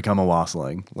of "Here We Come a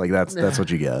Wassailing." Like that's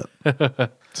what you get.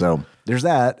 So there's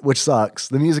that, which sucks.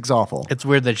 The music's awful. It's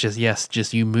weird that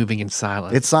just you moving in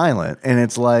silence. It's silent, and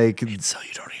it's like It's so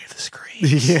you don't hear the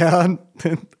screams. yeah.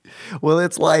 Well,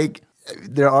 it's like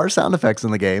there are sound effects in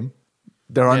the game.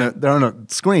 There are no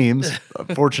screams,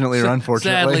 fortunately or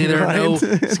unfortunately. Sadly, there are right?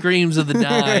 no screams of the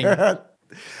dying.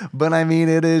 But I mean,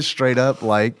 it is straight up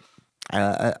like,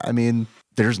 I mean,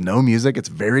 there's no music. It's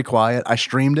very quiet. I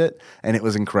streamed it and it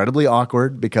was incredibly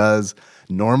awkward because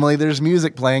normally there's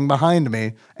music playing behind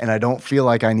me and I don't feel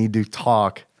like I need to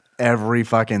talk every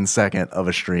fucking second of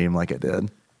a stream like it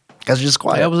did. Because it's just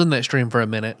quiet. I was in that stream for a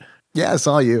minute. Yeah, I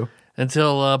saw you.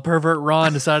 Until pervert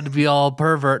Ron decided to be all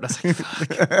pervert. I was like,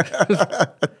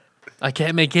 fuck. I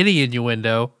can't make any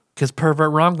innuendo because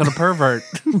pervert Ron gonna pervert.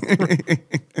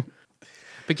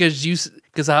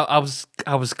 Because I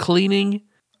was cleaning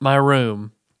my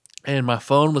room and my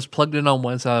phone was plugged in on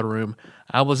one side of the room.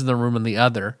 I was in the room in the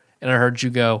other, and I heard you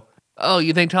go, "Oh,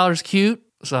 you think Tyler's cute?"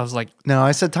 So I was like, No,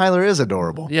 I said Tyler is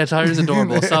adorable. "Yeah, Tyler's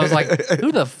adorable." So I was like,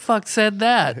 "Who the fuck said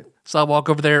that?" So I walk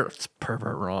over there. It's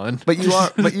pervert Ron. But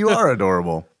you are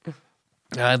adorable.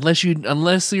 Unless you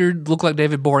look like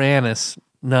David Boreanaz.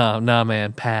 No,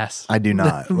 man, pass. I do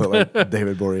not look like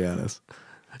David Boreanaz.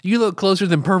 You look closer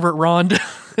than pervert Ron.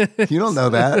 You don't know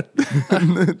that.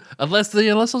 unless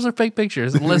those are fake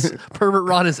pictures. Unless pervert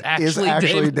Ron is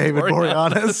actually, David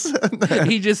Boreanaz.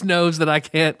 He just knows that I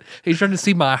can't. He's trying to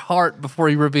see my heart before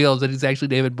he reveals that he's actually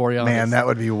David Boreanaz. Man, that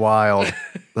would be wild.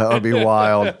 That would be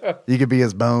wild. You could be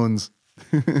his bones.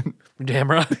 Damn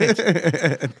right.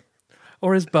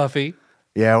 Or his Buffy.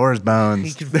 Yeah, or his He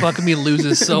bones. could fucking me lose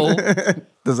his soul.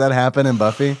 Does that happen in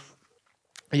Buffy?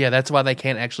 Yeah, that's why they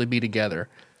can't actually be together.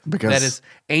 Because That is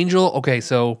Angel. Okay,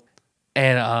 so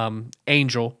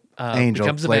Angel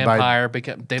becomes a played by vampire.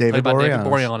 Played by David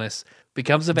Boreanaz.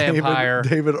 Becomes a vampire.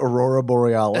 David Aurora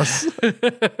Borealis.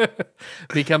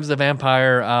 Becomes a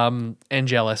vampire.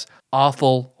 Angelus,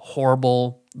 awful,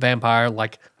 horrible vampire.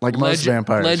 Like most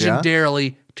vampires,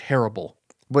 legendarily terrible.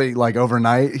 Wait, like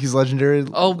overnight, he's legendary.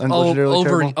 Legendarily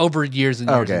terrible? Over years and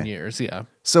years and years. Yeah.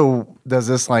 So does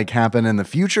this like happen in the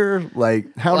future?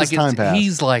 Like how does time pass?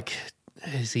 He's like,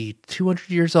 is he 200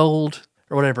 years old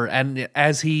or whatever? And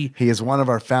as he is one of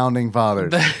our founding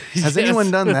fathers. Has Yes.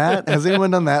 anyone done that? Has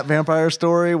anyone done that vampire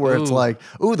story where it's like,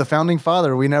 ooh, the founding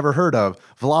father we never heard of,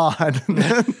 Vlad.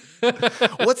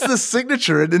 What's the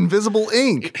signature in invisible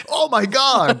ink? Oh my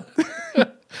God.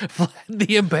 the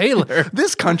Impaler.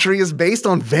 This country is based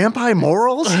on vampire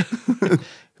morals?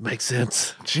 Makes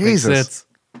sense. Jesus. Makes sense.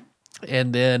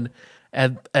 And then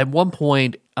at one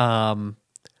point,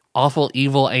 awful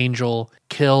evil angel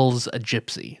kills a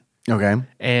gypsy. Okay.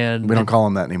 And we don't call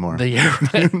him that anymore. And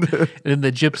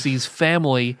the gypsy's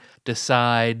family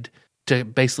decide to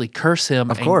basically curse him.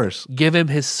 Of course. Give him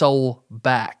his soul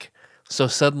back. So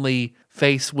suddenly,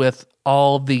 faced with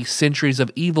all the centuries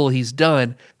of evil he's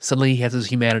done, suddenly he has his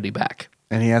humanity back.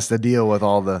 And he has to deal with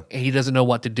all the. And he doesn't know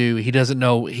what to do. He doesn't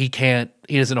know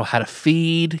how to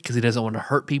feed because he doesn't want to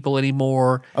hurt people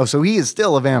anymore. Oh, so he is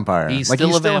still a vampire. He's like still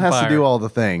he a still has to vampire. do all the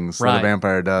things that a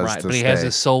vampire does. Right, to but he stay. has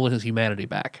his soul and his humanity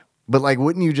back. But like,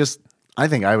 wouldn't you just? I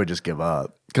think I would just give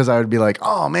up because I would be like,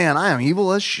 oh man, I am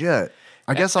evil as shit.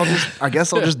 I guess I'll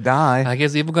just die. I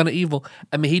guess evil gonna evil.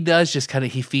 I mean, he does just kind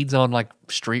of he feeds on like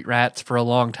street rats for a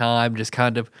long time, just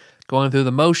kind of going through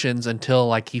the motions until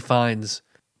like he finds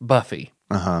Buffy.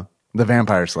 The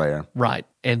vampire slayer. Right.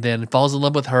 And then falls in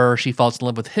love with her. She falls in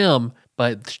love with him.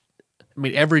 But, I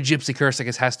mean, every gypsy curse, I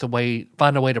guess, has to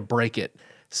find a way to break it.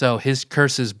 So his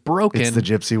curse is broken. It's the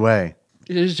gypsy way.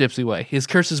 It is gypsy way. His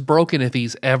curse is broken if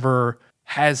he's ever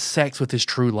has sex with his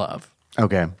true love.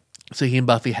 Okay. So he and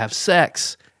Buffy have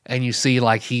sex. And you see,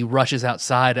 like, he rushes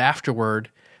outside afterward.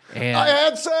 And I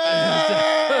had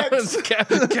sex!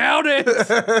 Count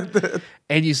it!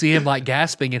 And you see him like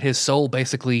gasping, and his soul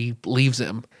basically leaves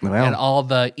him, and all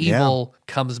the evil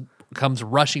comes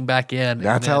rushing back in.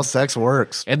 That's how sex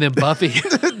works. And then Buffy.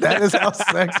 That is how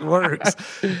sex works.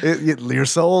 Your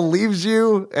soul leaves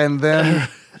you, and then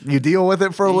you deal with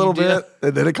it for a little bit,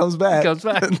 and then it comes back.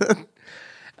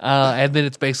 And then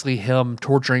it's basically him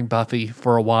torturing Buffy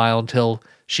for a while until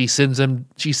she sends him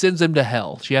to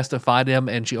hell. She has to fight him,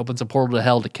 and she opens a portal to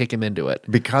hell to kick him into it.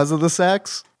 Because of the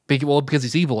sex? Because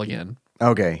he's evil again.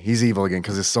 Okay, he's evil again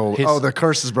because his soul. The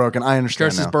curse is broken. I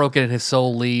understand. Curse is broken, and his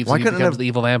soul leaves. And he becomes the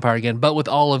evil vampire again, but with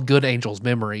all of Good Angel's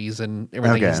memories and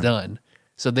everything he's done.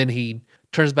 So then he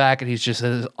turns back, and he's just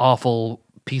an awful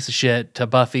piece of shit to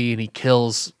Buffy, and he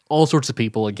kills all sorts of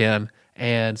people again.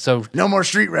 And so no more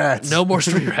street rats. No more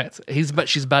street rats.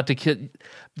 She's about to kill.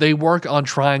 They work on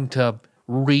trying to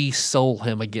re-soul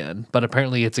him again, but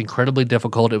apparently it's incredibly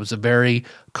difficult. It was a very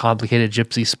complicated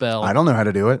gypsy spell. I don't know how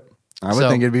to do it. I would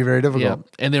think it'd be very difficult.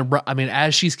 Yeah. And then, I mean,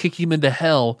 as she's kicking him into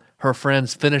hell, her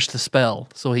friends finish the spell.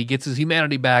 So he gets his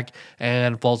humanity back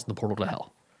and falls in the portal to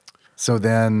hell. So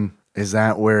then, is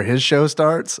that where his show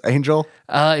starts, Angel?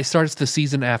 It starts the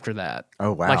season after that.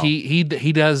 Oh, wow. Like he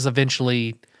does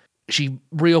eventually. She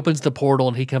reopens the portal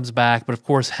and he comes back, but of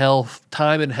course,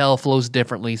 time in hell flows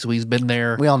differently. So he's been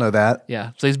there. We all know that.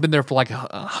 Yeah. So he's been there for like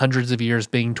hundreds of years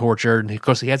being tortured. And of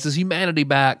course, he has his humanity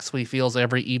back. So he feels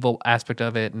every evil aspect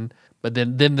of it. But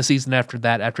then the season after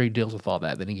that, after he deals with all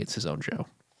that, then he gets his own show,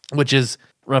 which is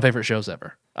one of my favorite shows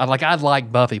ever. I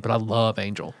like Buffy, but I love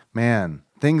Angel. Man,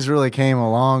 things really came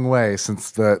a long way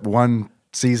since the one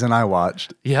season I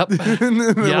watched. Yep.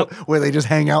 Where they just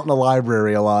hang out in the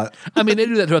library a lot. I mean, they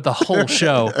do that throughout the whole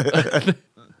show.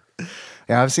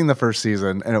 Yeah, I've seen the first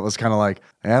season, and it was kind of like,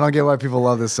 I don't get why people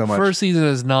love this so much. First season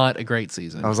is not a great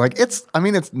season. I was like, there's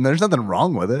nothing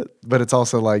wrong with it, but it's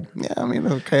also like, yeah, I mean,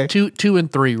 okay. 2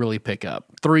 and 3 really pick up.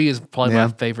 3 is probably my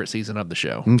favorite season of the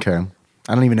show. Okay.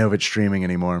 I don't even know if it's streaming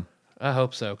anymore. I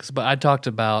hope so, but I talked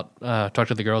to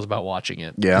the girls about watching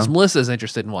it. Yeah. Because Melissa's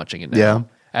interested in watching it now. Yeah.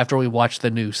 After we watched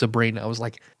the new Sabrina, I was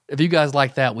like, if you guys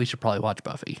like that, we should probably watch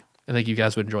Buffy. I think you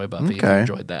guys would enjoy Buffy if you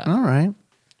enjoyed that. All right.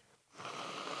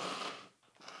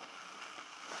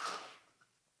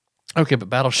 Okay, but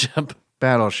Battleship.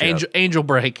 Angel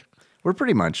Break. We're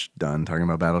pretty much done talking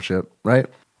about Battleship, right?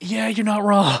 Yeah, you're not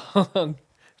wrong.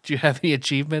 Do you have any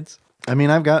achievements? I mean,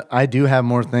 I do have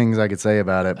more things I could say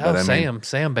about it, but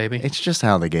Sam, baby. It's just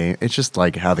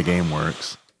like how the game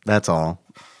works. That's all.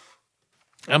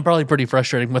 I'm probably pretty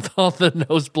frustrating with all the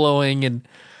nose blowing and.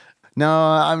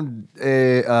 No,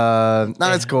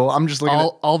 it's cool. I'm just looking at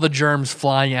all the germs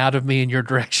flying out of me in your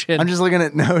direction. I'm just looking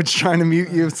at notes trying to mute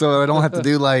you so I don't have to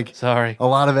do Sorry. a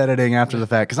lot of editing after the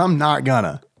fact because I'm not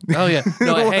gonna. Oh yeah.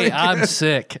 No, hey, I'm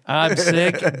sick,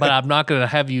 but I'm not gonna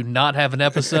have you not have an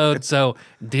episode, so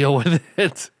deal with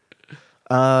it.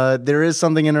 There is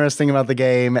something interesting about the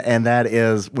game, and that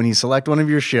is when you select one of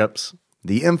your ships,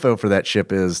 the info for that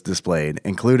ship is displayed,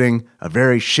 including a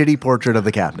very shitty portrait of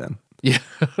the captain. Yeah.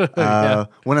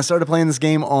 When I started playing this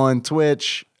game on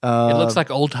Twitch, it looks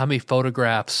like old-timey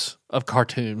photographs of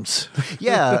cartoons.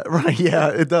 Yeah, right. Yeah,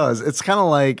 it does. It's kind of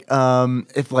like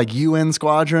if like UN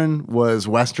Squadron was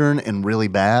Western and really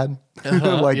bad.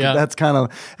 That's kind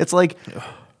of. It's like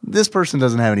this person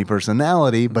doesn't have any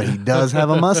personality, but he does have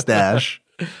a mustache.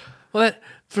 Well,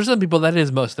 for some people, that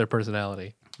is most of their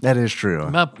personality. That is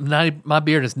true. My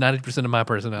beard is 90% of my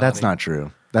personality. That's not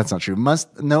true.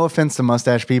 No offense to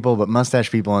mustache people, but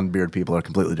mustache people and beard people are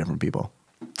completely different people.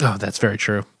 Oh, that's very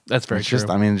true. That's very true.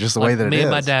 Just the way that it is. Me and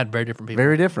my dad, very different people.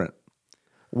 Very different.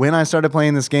 When I started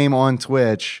playing this game on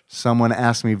Twitch, someone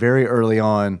asked me very early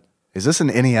on, is this an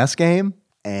NES game?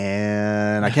 And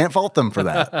And I can't fault them for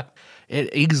that.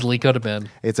 It easily could have been.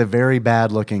 It's a very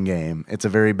bad looking game.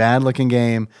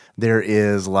 There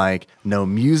is like no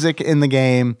music in the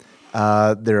game.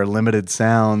 There are limited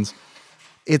sounds.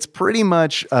 It's pretty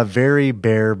much a very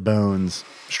bare bones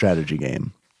strategy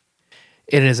game.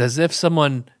 It is as if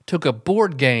someone took a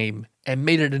board game and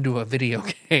made it into a video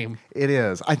game. It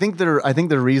is. I think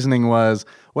their reasoning was,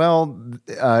 well,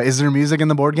 is there music in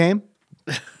the board game?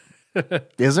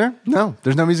 Is there? No,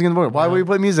 there's no music in the board. Why would we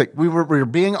play music? We were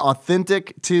being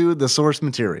authentic to the source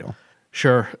material.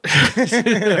 Sure.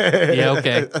 Yeah,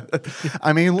 okay.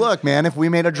 I mean, look, man, if we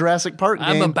made a Jurassic Park game.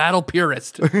 I'm a battle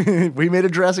purist. We made a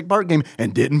Jurassic Park game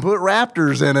and didn't put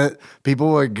raptors in it,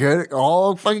 people would get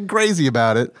all fucking crazy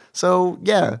about it. So,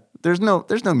 yeah, there's no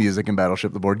music in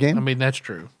Battleship, the board game. I mean, that's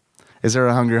true. Is there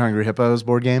a Hungry Hungry Hippos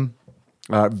board game?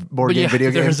 Video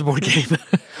game? There is a board game.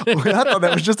 I thought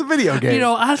that was just a video game. You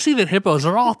know, I see that hippos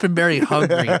are often very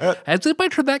hungry. Has anybody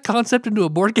turned that concept into a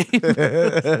board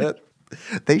game?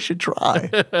 They should try.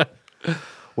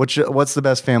 What's the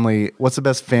best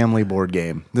family board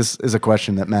game? This is a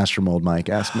question that Master Mold Mike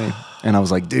asked me, and I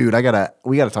was like, dude,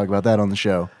 we gotta talk about that on the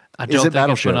show. I don't think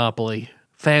it's Monopoly.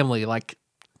 Family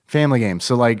game.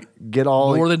 So like get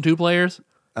all more than 2 players.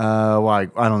 Why?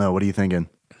 I don't know. What are you thinking?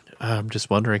 I'm just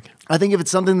wondering. I think if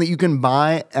it's something that you can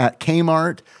buy at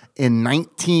Kmart in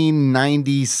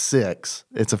 1996,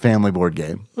 it's a family board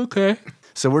game. Okay.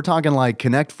 So we're talking like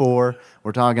Connect 4.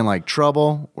 We're talking like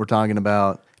Trouble. We're talking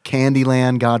about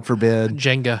Candyland, God forbid.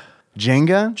 Jenga.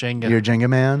 Jenga? You're a Jenga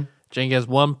man? Jenga is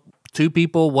 2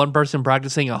 people, 1 person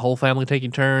practicing, a whole family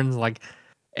taking turns. Like,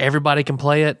 everybody can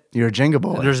play it. You're a Jenga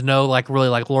boy. There's no really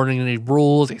learning any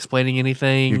rules, explaining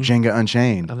anything. You're Jenga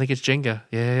Unchained. I think it's Jenga.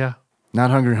 Yeah. Not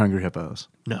Hungry Hungry Hippos.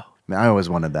 No. I mean, I always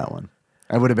wanted that one.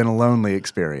 It would have been a lonely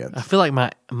experience. I feel like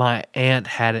my aunt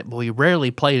had it, but we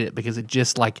rarely played it because it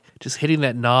just hitting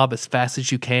that knob as fast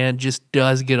as you can just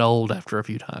does get old after a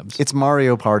few times. It's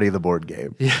Mario Party, the board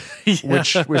game. Yeah.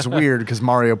 Which was weird because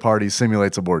Mario Party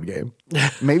simulates a board game.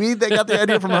 Maybe they got the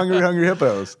idea from Hungry Hungry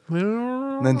Hippos.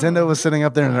 Nintendo was sitting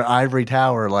up there in their ivory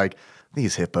tower like,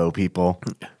 these hippo people.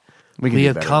 We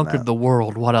have conquered the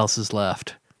world. What else is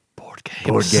left? Board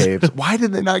games. Why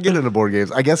did they not get into board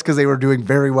games? I guess because they were doing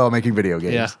very well making video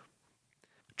games. Yeah.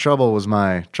 Trouble was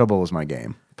my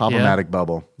game. Pop-O-Matic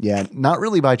Bubble. Yeah, not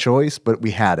really by choice, but we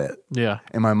had it. Yeah.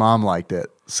 And my mom liked it.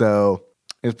 So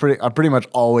I pretty much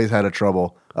always had a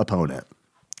Trouble opponent.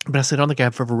 But I don't think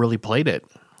I've ever really played it.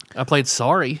 I played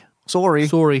Sorry. Yeah,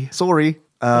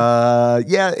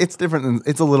 it's different.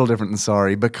 It's a little different than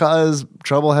Sorry because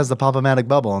Trouble has the Pop-O-Matic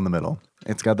Bubble in the middle.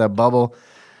 It's got that bubble.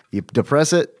 You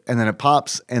depress it, and then it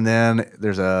pops, and then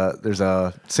there's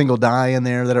a single die in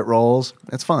there that it rolls.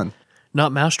 It's fun.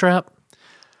 Not Mousetrap?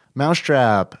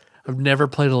 Mousetrap. I've never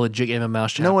played a legit game of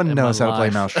Mousetrap. No one knows how to play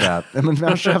Mousetrap. And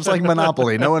Mousetrap's like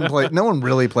Monopoly. No one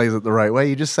really plays it the right way.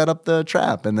 You just set up the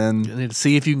trap and then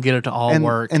see if you can get it to all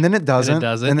work. And then it doesn't.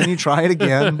 And then you try it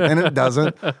again and it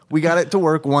doesn't. We got it to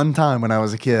work one time when I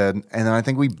was a kid, and then I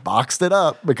think we boxed it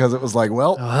up because it was like,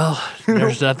 well,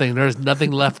 there's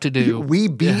nothing left to do. We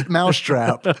beat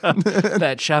Mousetrap.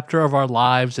 That chapter of our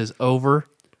lives is over.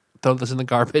 Throw this in the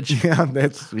garbage.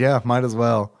 Yeah, might as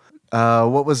well.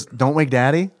 What was Don't Wake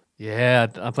Daddy? Yeah,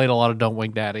 I played a lot of Don't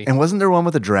Wake Daddy. And wasn't there one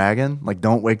with a dragon? Like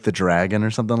Don't Wake the Dragon or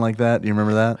something like that? Do you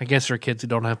remember that? I guess for kids who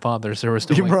don't have fathers, there was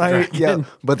Don't Wake the Dragon. Yeah,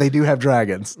 but they do have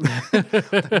dragons.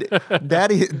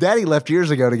 Daddy left years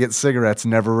ago to get cigarettes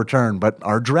and never returned, but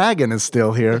our dragon is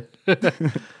still here.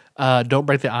 Don't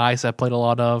Break the Ice, I played a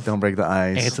lot of. Don't Break the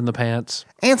Ice. Ants in the Pants.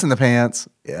 Ants in the Pants.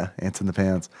 Yeah, Ants in the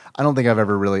Pants. I don't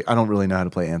really know how to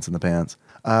play Ants in the Pants.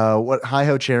 What,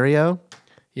 Hi-Ho Cherry-O?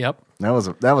 Yep.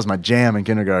 That was my jam in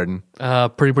kindergarten.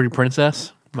 Pretty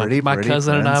Princess. My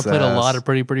cousin and I played a lot of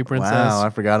Pretty Princess. Wow, I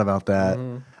forgot about that.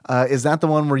 Is that the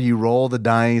one where you roll the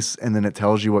dice and then it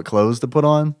tells you what clothes to put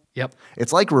on? Yep.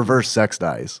 It's like reverse sex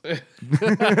dice.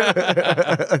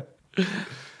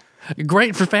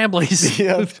 Great for families.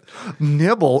 Yeah.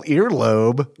 Nibble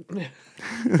earlobe.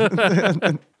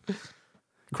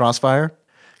 Crossfire?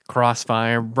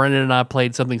 Crossfire. Brendan and I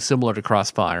played something similar to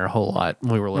Crossfire a whole lot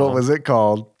when we were little. What was it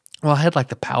called? Well, I had like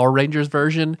the Power Rangers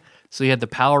version. So you had the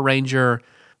Power Ranger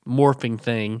morphing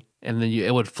thing, and then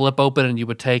it would flip open, and you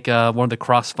would take one of the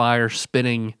Crossfire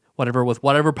spinning whatever with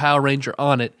whatever Power Ranger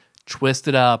on it, twist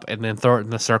it up, and then throw it in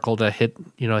the circle to hit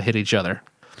each other.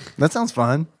 That sounds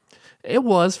fun. It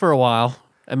was for a while.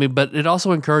 I mean, but it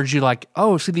also encouraged you like,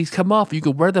 oh, see these come off. You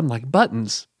could wear them like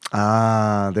buttons.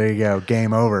 Ah, there you go.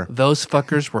 Game over. Those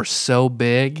fuckers were so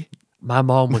big My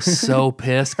mom was so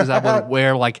pissed because I would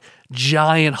wear like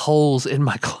giant holes in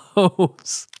my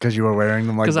clothes. Because you were wearing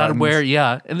them like Because I'd buttons?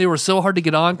 wear, and they were so hard to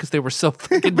get on because they were so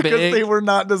fucking Because big. they were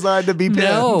not designed to be pins.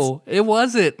 No, it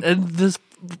wasn't. And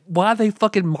why they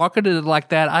fucking marketed it like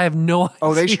that, I have no idea.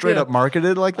 Oh, they straight up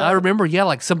marketed like that? I remember,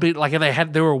 like somebody, like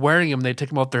if they were wearing them, they'd take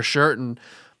them off their shirt and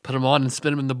put them on and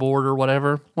spin them in the board or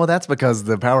whatever. Well, that's because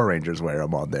the Power Rangers wear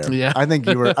them on there. Yeah. I think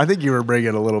you were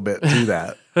bringing a little bit to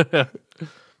that.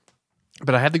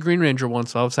 But I had the Green Ranger one,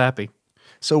 so I was happy.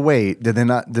 So wait, did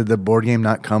the board game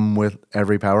not come with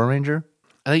every Power Ranger?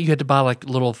 I think you had to buy like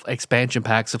little expansion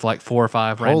packs of like 4 or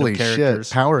 5 random Holy characters.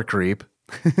 shit, power creep.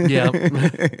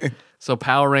 Yeah. So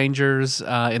Power Rangers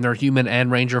in their human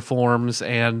and ranger forms,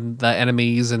 and the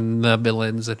enemies and the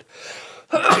villains. And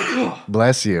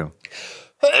Bless you.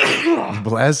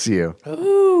 Bless you.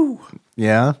 ooh,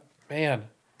 Yeah? man.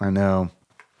 I know.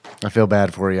 I feel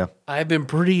bad for you. I've been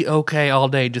pretty okay all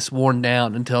day, just worn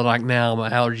down until like now my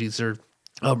allergies are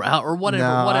out or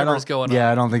whatever's going on.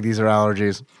 Yeah, I don't think these are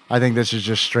allergies. I think this is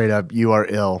just straight up, you are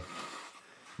ill.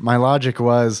 My logic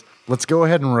was, let's go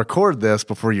ahead and record this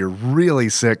before you're really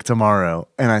sick tomorrow.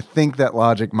 And I think that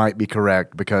logic might be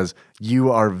correct because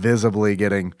you are visibly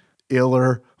getting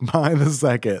iller by the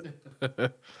second.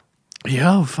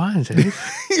 Yo, fine, Dave.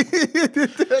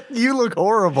 You look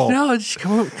horrible. No, just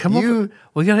come over.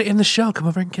 We gotta end the show. Come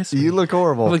over and kiss me. You look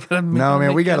horrible. We gotta No,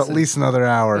 man, we got kisses. at least another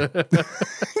hour.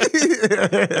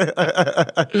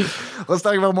 Let's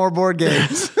talk about more board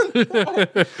games.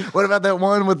 What about that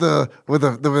one with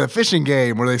the fishing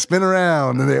game where they spin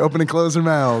around and they open and close their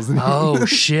mouths? Oh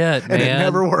shit, man! And it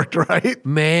never worked, right?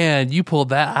 Man, you pulled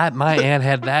that. My aunt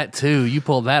had that too. You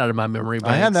pulled that out of my memory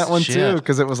banks. I had that one Shit. too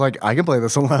because it was like I can play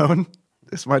this alone.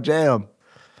 It's my jam.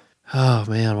 Oh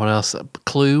man, what else?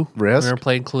 Clue. Risk? Never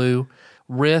played Clue.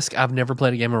 Risk. I've never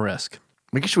played a game of Risk.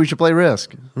 We should play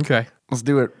Risk. Okay. Let's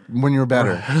do it when you're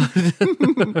better.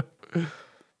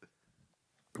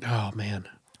 Oh man.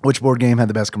 Which board game had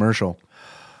the best commercial?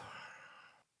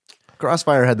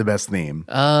 Crossfire had the best theme.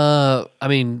 I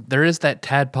mean, there is that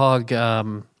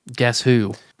Tadpog. Guess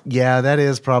Who? Yeah, that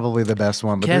is probably the best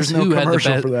one, but Guess there's no who had the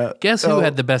commercial best? for that. Guess who Oh,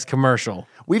 had the best commercial?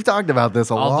 We've talked about this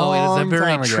Although it is a long very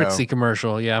time ago. tricksy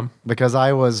commercial. Yeah. Because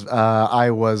I was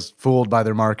fooled by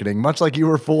their marketing, much like you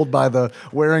were fooled by the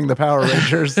wearing the Power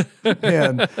Rangers.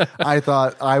 And I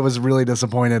thought I was really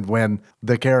disappointed when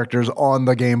the characters on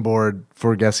the game board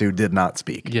for Guess Who did not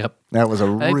speak. Yep. That was a I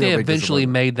think really they big eventually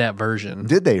disappointment. made that version.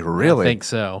 Did they really? I think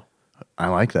so. I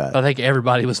like that. I think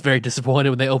everybody was very disappointed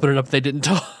when they opened it up. They didn't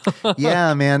talk.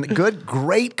 Yeah, man.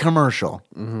 Great commercial.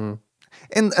 Mm-hmm.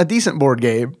 And a decent board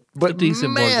game. But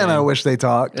decent board man, I game. wish they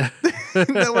talked.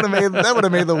 that would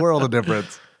have made the world of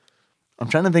difference. I'm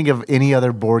trying to think of any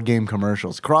other board game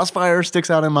commercials. Crossfire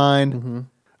sticks out in mind.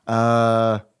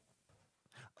 Mm-hmm.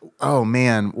 Oh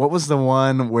man, what was the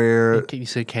one where? You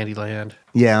said Candyland.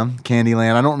 Yeah,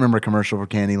 Candyland. I don't remember a commercial for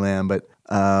Candyland, but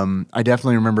I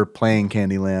definitely remember playing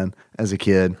Candyland as a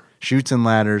kid. Shoots and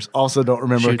Ladders. Also don't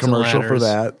remember Chutes a and commercial for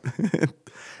that.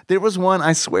 There was one,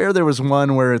 I swear there was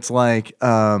one where it's like,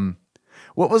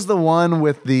 what was the one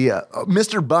with the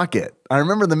Mr. Bucket? I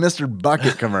remember the Mr.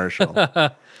 Bucket commercial.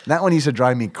 That one used to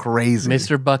drive me crazy.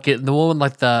 Mr. Bucket, the one with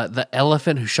like the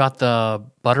elephant who shot the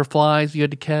butterflies you had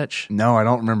to catch. No, I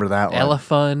don't remember that one.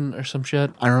 Elephant or some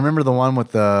shit. I remember the one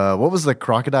with what was the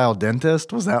crocodile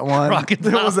dentist? Was that one?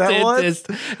 Crocodile was that dentist.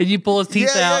 And you pull his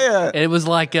teeth Yeah, out. yeah. And it was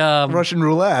like Russian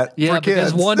roulette yeah, for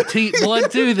kids. because one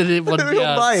tooth that it would It'll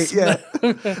bite, yeah.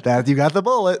 That you got the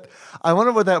bullet. I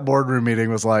wonder what that boardroom meeting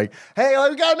was like. Hey,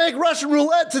 we got to make Russian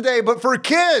roulette today, but for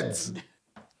kids.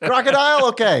 Crocodile?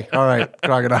 Okay. All right,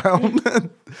 crocodile.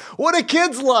 What do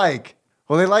kids like?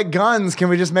 Well, they like guns. Can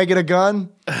we just make it a gun?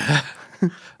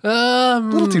 A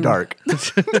little too dark.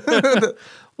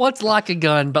 What's like a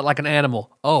gun but like an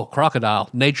animal? Oh, crocodile,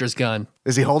 nature's gun.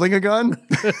 Is he holding a gun?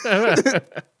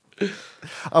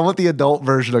 I want the adult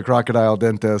version of Crocodile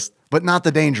Dentist, but not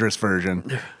the dangerous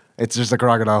version. It's just a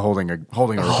crocodile holding a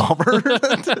revolver.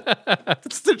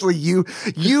 It's essentially you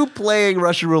playing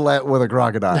Russian roulette with a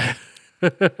crocodile.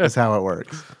 That's how it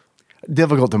works.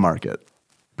 Difficult to market.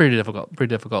 Pretty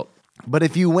difficult. But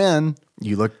if you win,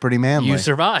 you look pretty manly. You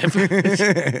survive. Well,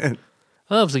 that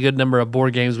was a good number of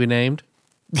board games we named.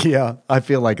 Yeah, I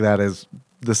feel like that is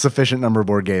the sufficient number of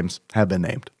board games have been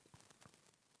named.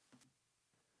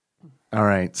 All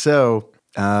right, so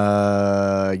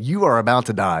you are about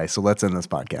to die, so let's end this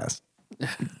podcast.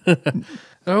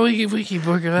 Oh, we keep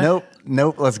working on it.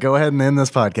 Nope. Let's go ahead and end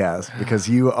this podcast because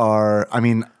you are. I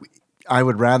mean, I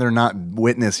would rather not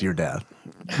witness your death.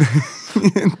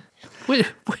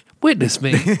 Witness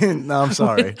me. No, I'm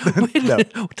sorry. No.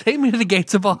 Take me to the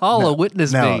gates of Valhalla.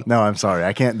 Witness me. No, I'm sorry.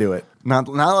 I can't do it. Not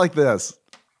like this.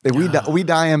 We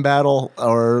die in battle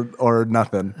or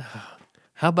nothing.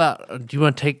 How about do you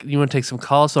want to take some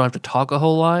calls so I don't have to talk a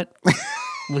whole lot?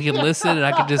 We can listen, and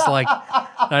I can just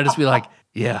be like,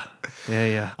 yeah.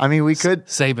 I mean, we could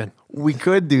Saban. We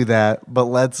could do that, but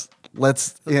let's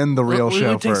end the real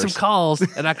show take first. some calls,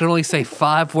 and I can only say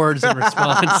 5 words in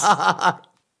response.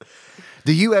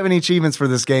 Do you have any achievements for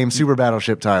this game, Super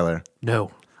Battleship, Tyler?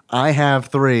 No. I have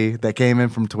 3 that came in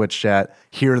from Twitch chat.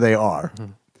 Here they are.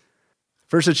 Mm-hmm.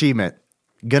 First achievement,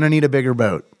 gonna need a bigger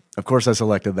boat. Of course, I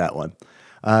selected that one.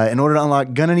 In order to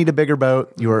unlock Gonna Need a Bigger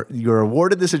Boat, you're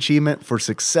awarded this achievement for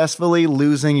successfully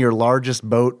losing your largest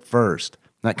boat first.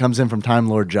 That comes in from Time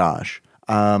Lord Josh.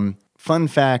 Fun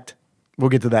fact, we'll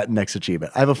get to that next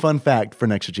achievement. I have a fun fact for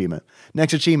next achievement.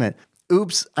 Next achievement,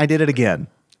 oops, I did it again.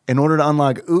 In order to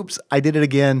unlock oops, I did it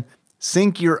again,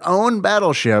 sink your own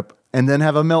battleship and then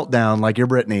have a meltdown like you're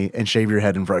Brittany and shave your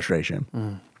head in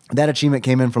frustration. That achievement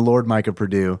came in for Lord Mike of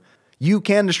Purdue. You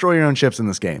can destroy your own ships in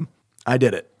this game. I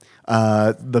did it.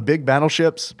 The big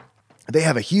battleships, they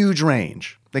have a huge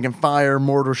range. They can fire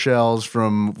mortar shells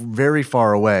from very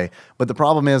far away. But the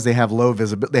problem is they have low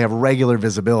visibility. They have regular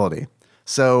visibility.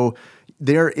 So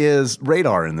there is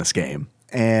radar in this game,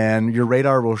 and your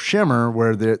radar will shimmer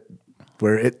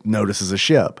where it notices a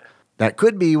ship. That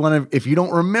could be if you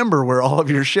don't remember where all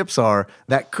of your ships are,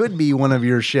 that could be one of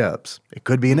your ships. It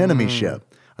could be an enemy ship.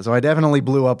 So I definitely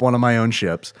blew up one of my own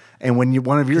ships. And when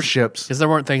one of your ships... Because there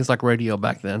weren't things like radio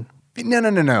back then.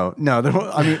 No.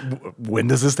 I mean, when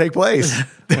does this take place?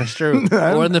 That's true.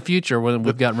 Or in the future when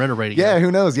we've gotten rid of radio. Yeah,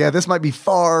 who knows? Yeah, this might be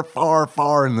far, far,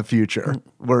 far in the future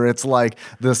where it's like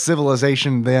the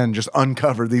civilization then just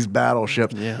uncovered these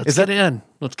battleships. Yeah, let's get in.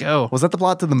 Let's go. Was that the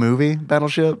plot to the movie,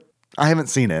 Battleship? I haven't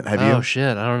seen it. Have you? Oh,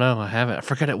 shit. I don't know. I haven't. I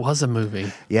forgot it was a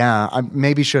movie. Yeah, I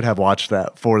maybe should have watched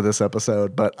that for this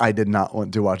episode, but I did not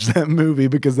want to watch that movie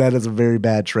because that is a very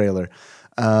bad trailer.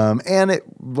 And it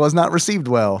was not received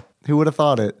well. Who would have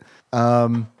thought it?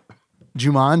 Jumanji.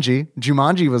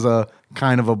 Jumanji was a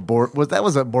kind of a board. That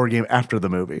was a board game after the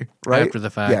movie, right? After the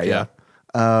fact, yeah.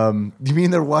 You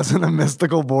mean there wasn't a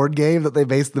mystical board game that they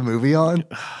based the movie on?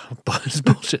 It's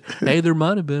bullshit. Hey, there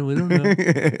might have been. We don't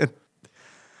know.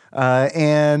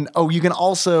 And you can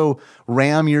also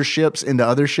ram your ships into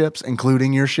other ships,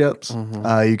 including your ships.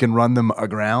 You can run them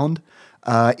aground.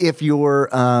 If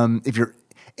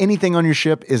anything on your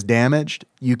ship is damaged,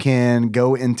 you can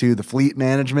go into the fleet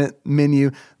management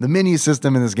menu. The menu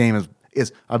system in this game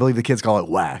is I believe the kids call it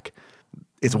whack.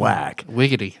 It's whack.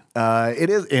 Wiggity. It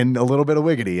is, and a little bit of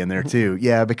wiggity in there too.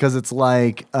 Yeah, because it's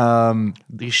like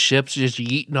these ships just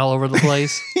yeeting all over the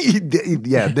place.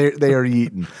 Yeah, they are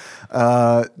yeeting.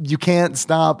 You can't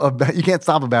stop a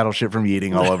battleship from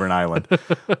yeeting all over an island.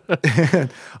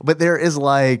 But there is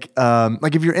like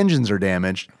if your engines are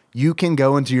damaged, you can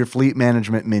go into your fleet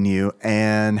management menu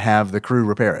and have the crew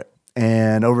repair it.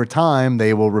 And over time,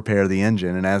 they will repair the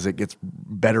engine. And as it gets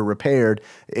better repaired,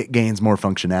 it gains more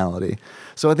functionality.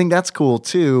 So I think that's cool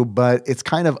too, but it's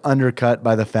kind of undercut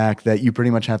by the fact that you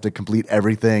pretty much have to complete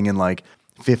everything in like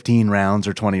 15 rounds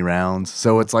or 20 rounds.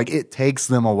 So it's like it takes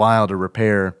them a while to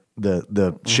repair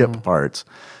the ship parts.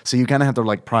 So you kind of have to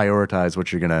like prioritize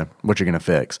what you're gonna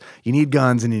fix. You need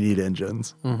guns and you need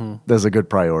engines. That's a good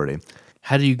priority.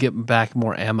 How do you get back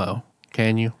more ammo?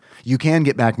 Can you? You can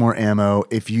get back more ammo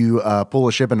if you pull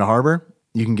a ship into harbor.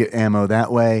 You can get ammo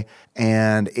that way.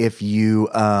 And if you,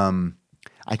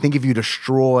 I think if you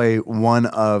destroy one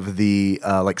of the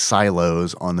like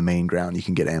silos on the main ground, you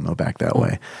can get ammo back that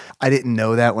way. I didn't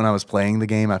know that when I was playing the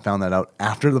game. I found that out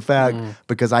after the fact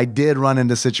because I did run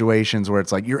into situations where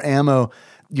it's like your ammo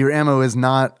is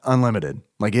not unlimited.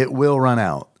 Like it will run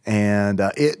out. And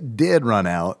it did run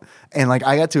out. And like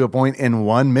I got to a point in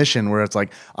one mission where it's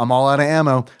like, I'm all out of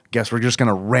ammo. Guess we're just going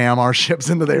to ram our ships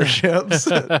into their ships.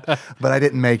 But I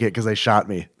didn't make it because they shot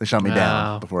me. They shot me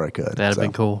down before I could. That'd have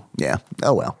been cool. Yeah.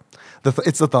 Oh, well.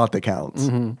 It's the thought that counts.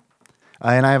 And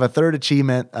I have a third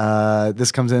achievement.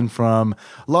 This comes in from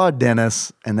Lord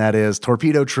Dennis, and that is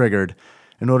Torpedo Triggered.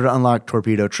 In order to unlock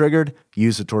Torpedo Triggered,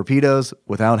 use the torpedoes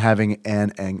without having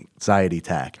an anxiety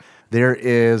attack. There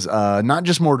is not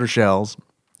just mortar shells.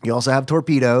 You also have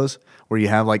torpedoes where you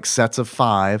have like sets of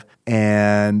 5,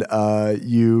 and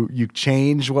you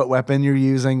change what weapon you're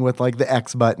using with like the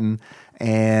X button,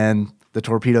 and the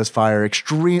torpedoes fire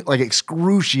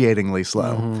excruciatingly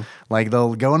slow. Like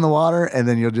they'll go in the water, and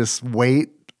then you'll just wait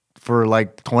for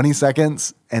like 20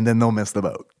 seconds, and then they'll miss the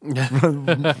boat.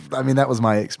 I mean, that was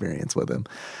my experience with him.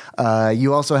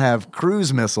 You also have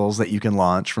cruise missiles that you can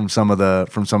launch from some of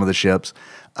the ships,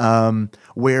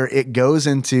 where it goes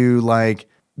into like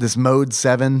this mode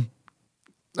 7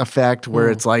 effect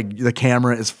where it's like the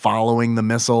camera is following the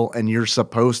missile and you're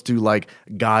supposed to like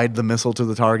guide the missile to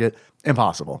the target.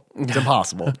 Impossible. It's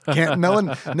impossible.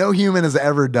 No human has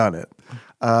ever done it.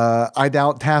 I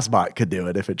doubt TaskBot could do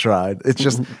it if it tried.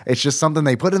 It's just something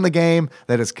they put in the game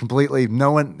that is completely you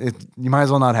might as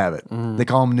well not have it. They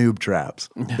call them noob traps.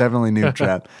 Definitely noob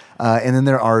trap. And then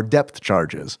there are depth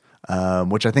charges,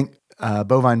 which I think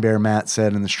Bovine Bear Matt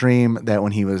said in the stream that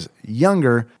when he was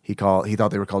younger, he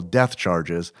thought they were called death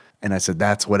charges. And I said,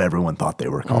 that's what everyone thought they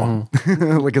were called.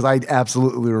 Because I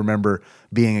absolutely remember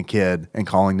being a kid and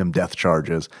calling them death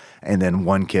charges. And then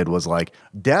one kid was like,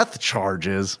 death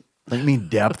charges? Like, you mean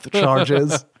depth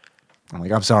charges? I'm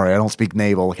like, I'm sorry, I don't speak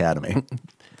Naval Academy.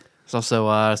 It's also,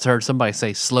 I heard somebody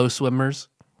say slow swimmers.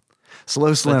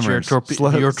 Slow swimmers. Your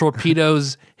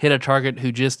torpedoes hit a target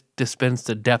who just dispensed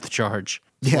a depth charge.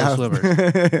 Slow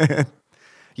swimmers.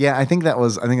 Yeah, I think that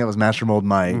was Master Mold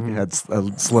Mike had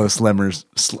slow slimmers.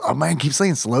 Oh man, I keep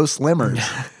saying slow slimmers.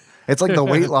 It's like the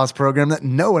weight loss program that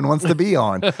no one wants to be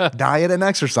on. Diet and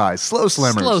exercise. Slow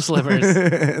slimmers. Slow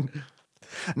slimmers.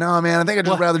 No, man, I think I'd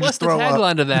just rather just throw up. What's the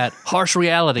tagline to that? Harsh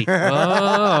reality.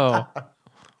 Oh.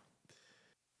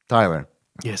 Tyler.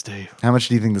 Yes, Dave. How much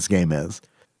do you think this game is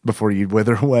before you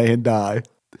wither away and die?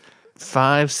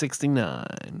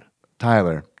 $5.69.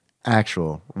 Tyler,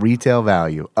 actual retail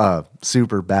value of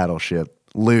Super Battleship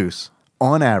loose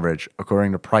on average,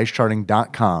 according to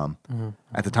pricecharting.com,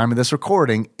 at the time of this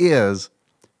recording is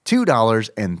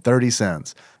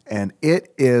 $2.30. And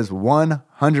it is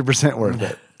 100% worth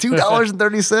it.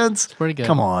 $2.30? Pretty good.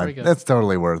 Come on. Pretty good. That's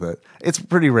totally worth it. It's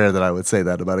pretty rare that I would say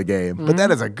that about a game, but that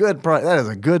is a good price. That is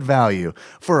a good value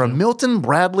for a Milton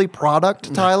Bradley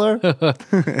product, Tyler.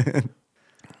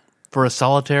 For a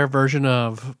solitaire version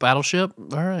of Battleship?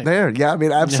 All right. There. Yeah, I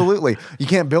mean, absolutely. You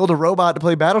can't build a robot to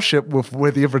play Battleship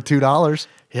with you for $2.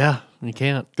 Yeah, you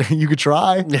can't. You could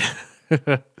try.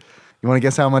 You want to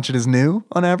guess how much it is new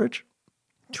on average?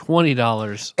 $20.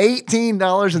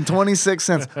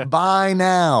 $18.26. Buy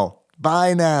now.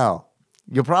 Buy now.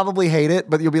 You'll probably hate it,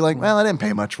 but you'll be like, well, I didn't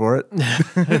pay much for it.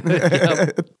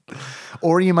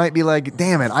 Or you might be like,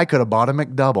 damn it, I could have bought a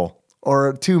McDouble.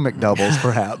 Or 2 McDoubles,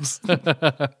 perhaps.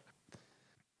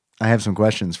 I have some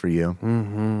questions for you.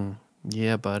 Mm-hmm.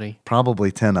 Yeah, buddy.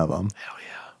 Probably 10 of them. Hell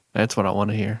yeah. That's what I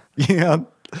want to hear. Yeah.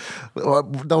 Well,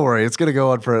 don't worry. It's going to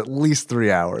go on for at least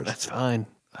 3 hours. That's fine.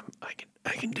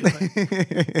 I can do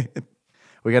it.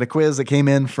 We got a quiz that came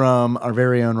in from our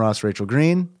very own Ross Rachel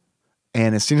Green.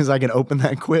 And as soon as I can open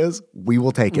that quiz, we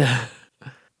will take it.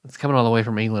 It's coming all the way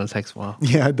from England. It takes a while.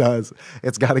 Yeah, it does.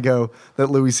 It's got to go,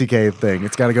 that Louis C.K. thing.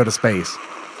 It's got to go to space.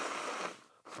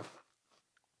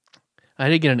 I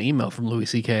did get an email from Louis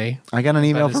C.K. I got an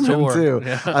email from him too.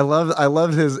 Yeah. I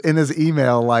love his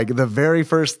email, like the very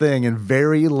first thing in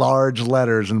very large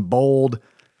letters and bold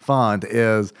font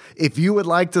is, if you would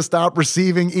like to stop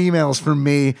receiving emails from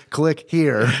me, click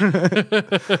here.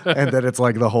 And then it's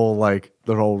like the whole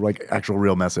actual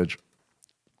real message.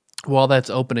 While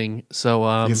that's opening,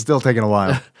 so it's still taking a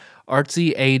while.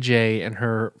 Artsy AJ and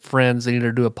her friends, they need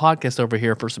to do a podcast over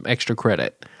here for some extra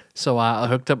credit. So I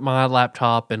hooked up my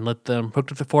laptop and hooked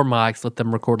up the 4 mics, let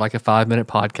them record like a 5-minute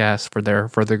podcast for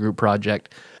their group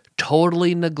project.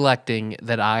 Totally neglecting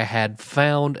that I had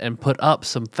found and put up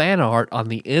some fan art on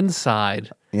the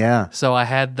inside. Yeah. So I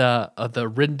had the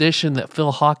rendition that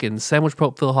Sandwich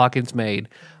Pope Phil Hawkins made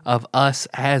of us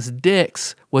as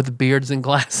dicks with beards and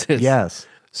glasses. Yes.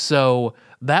 So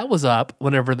that was up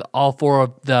whenever all 4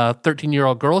 of the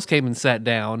 13-year-old girls came and sat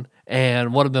down,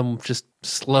 and one of them just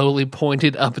slowly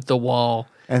pointed up at the wall.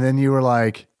 And then you were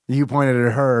like, you pointed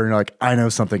at her and you're like, I know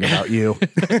something about you.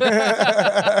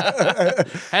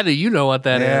 How do you know what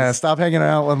that is? Yeah, stop hanging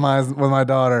out with my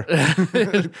daughter.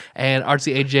 And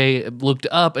Artsy AJ looked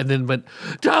up and then went,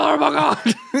 Tyler, my God.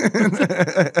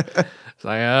 It's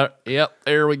like, yep,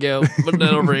 there we go. Put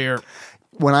that over here.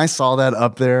 When I saw that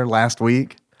up there last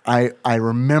week, I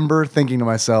remember thinking to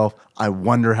myself, I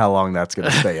wonder how long that's going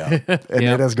to stay up. And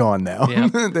it has gone now.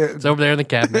 Yep. It's over there in the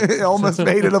cabinet. It almost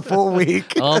made it a full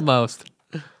week. Almost.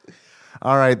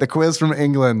 All right, the quiz from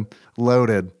England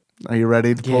loaded. Are you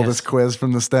ready to pull this quiz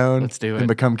from the stone? Let's do it. And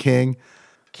become king?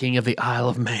 King of the Isle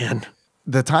of Man.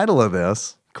 The title of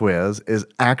this quiz is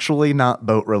actually not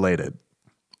boat related.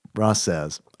 Ross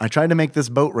says, I tried to make this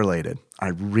boat related. I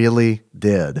really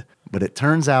did. But it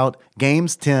turns out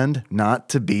games tend not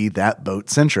to be that boat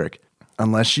centric,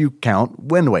 unless you count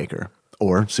Wind Waker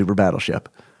or Super Battleship.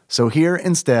 So here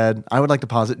instead, I would like to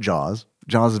posit Jaws.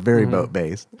 Jaws is very boat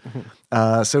based.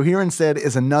 So here instead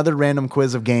is another random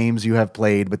quiz of games you have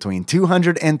played between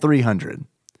 200 and 300.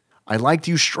 I liked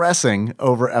you stressing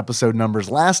over episode numbers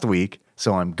last week,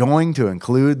 so I'm going to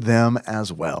include them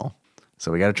as well.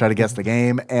 So we got to try to guess the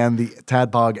game and the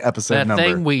Tadpog episode That number.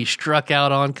 thing we struck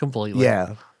out on completely.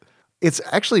 Yeah. It's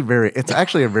actually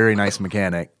a very nice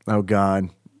mechanic. Oh God.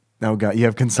 You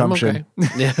have consumption.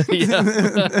 Okay.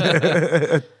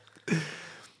 Yeah.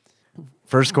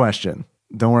 First question.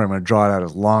 Don't worry, I'm going to draw it out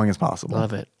as long as possible.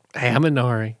 Love it. Hey, I'm in no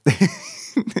hurry.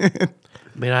 I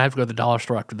mean, I have to go to the dollar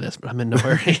store after this, but I'm in no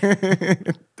hurry.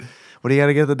 What do you got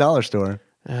to get at the dollar store?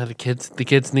 The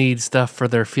kids need stuff for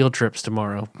their field trips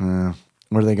tomorrow.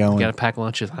 Where are they going? Got to pack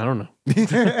lunches. I don't know.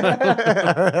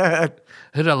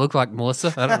 Who do I look like,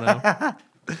 Melissa? I don't know.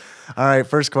 All right,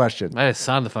 first question. I just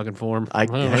signed the fucking form. Hey,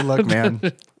 look, man.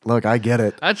 Look, I get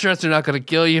it. I trust they're not going to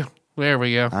kill you. There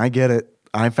we go. I get it.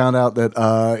 I found out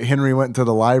that Henry went to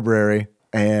the library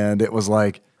and it was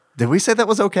like, did we say that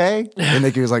was okay? And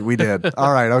Nikki was like, we did.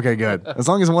 All right, okay, good. As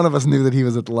long as one of us knew that he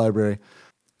was at the library.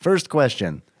 First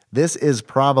question. This is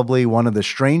probably one of the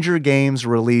stranger games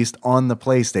released on the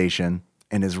PlayStation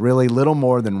and is really little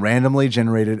more than randomly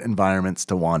generated environments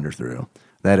to wander through.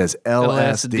 That is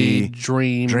LSD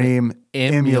Dream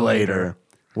Emulator.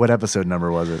 What episode number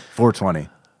was it? 420.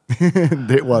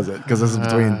 It wasn't, because this is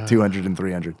between 200 and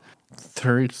 300.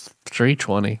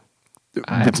 320.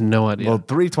 I have no idea. Well,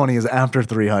 320 is after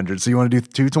 300. So you want to do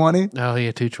 220? Oh,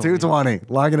 yeah, 220. 220.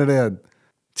 Logging it in.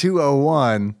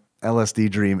 201 LSD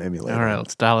Dream Emulator. All right,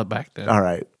 let's dial it back then. All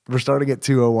right. We're starting at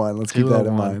 201. Let's keep that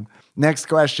in mind. Next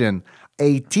question.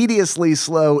 A tediously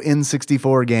slow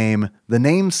N64 game, the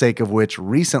namesake of which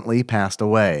recently passed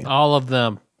away. All of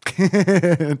them.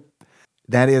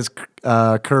 That is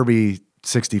Kirby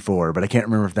 64, but I can't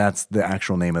remember if that's the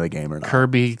actual name of the game or not.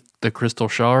 Kirby the Crystal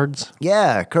Shards?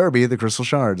 Yeah, Kirby the Crystal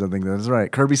Shards. I think that is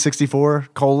right. Kirby 64,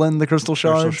 the Crystal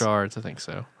Shards? Crystal Shards, I think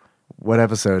so. What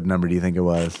episode number do you think it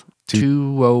was?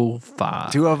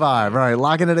 205. 205. All right,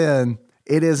 locking it in.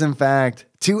 It is, in fact,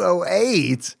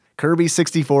 208. Kirby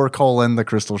 64, the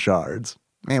Crystal Shards.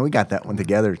 Man, we got that one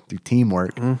together through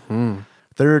teamwork. Mm-hmm.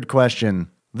 Third question.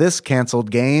 This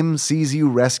canceled game sees you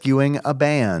rescuing a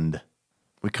band.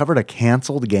 We covered a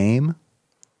canceled game?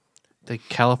 The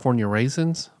California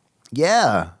Raisins?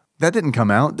 Yeah. That didn't come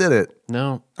out, did it?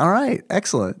 No. All right.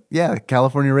 Excellent. Yeah,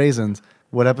 California Raisins.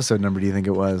 What episode number do you think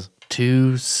it was?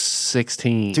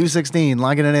 216. 216.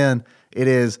 Locking it in. It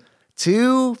is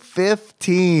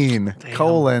 215,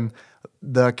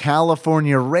 the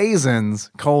California Raisins,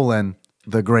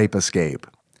 the Grape Escape.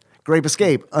 Grape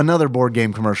Escape, another board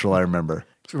game commercial I remember.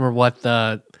 Remember what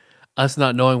us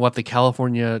not knowing what the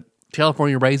California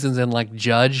Raisins in like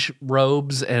judge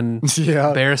robes and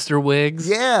barrister wigs?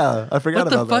 Yeah, I forgot about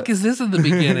that. What the fuck is this in the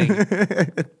beginning?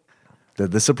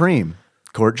 The Supreme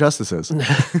Court Justices.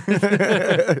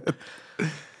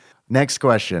 Next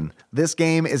question. This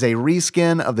game is a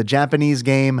reskin of the Japanese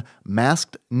game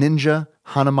Masked Ninja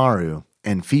Hanamaru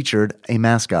and featured a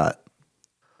mascot.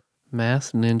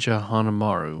 Masked Ninja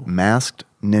Hanamaru. Masked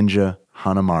Ninja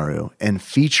Hanamaru and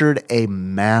featured a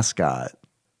mascot.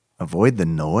 Avoid the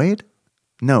Noid?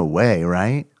 No way,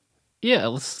 right? Yeah,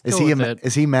 let's go with that.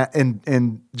 Is he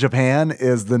in Japan?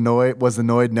 Was the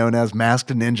Noid known as Masked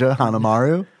Ninja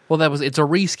Hanamaru? Well, it's a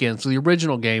reskin. So the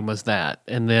original game was that,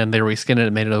 and then they reskinned it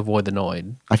and made it Avoid the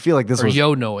Noid. I feel like this was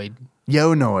Yo Noid.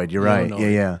 Yo Noid. You're right.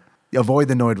 Noid. Yeah. Avoid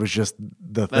the Noid was just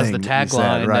the thing. That's the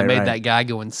tagline, and they made that guy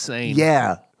go insane.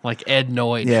 Yeah, like Ed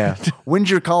Noid. Yeah. When's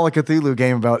your Call of Cthulhu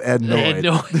game about Ed Noid? Ed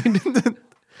Noid.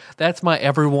 That's my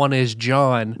everyone is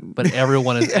John, but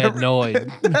everyone is Ed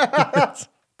Noid.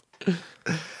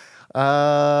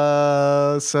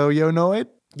 So Yo Noid?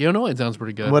 Yo Noid sounds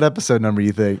pretty good. What episode number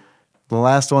you think? The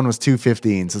last one was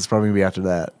 215, so it's probably going to be after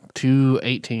that.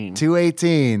 218.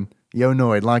 218. Yo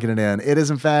Noid, locking it in. It is,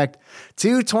 in fact,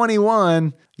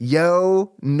 221.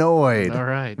 Yo Noid. All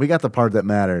right. We got the part that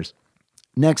matters.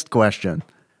 Next question.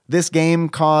 This game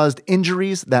caused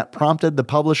injuries that prompted the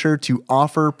publisher to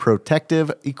offer protective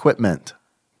equipment.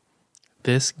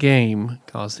 This game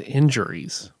caused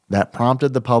injuries that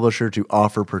prompted the publisher to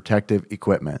offer protective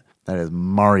equipment. That is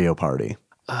Mario Party.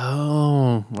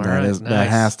 Oh, all right. Nice. That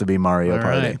has to be Mario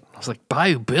Party. Right. I was like,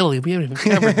 Bayou Billy, we haven't even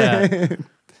covered that.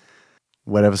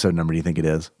 What episode number do you think it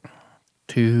is?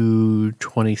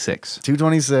 226.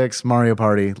 226, Mario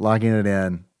Party, locking it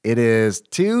in. It is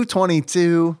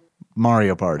 222,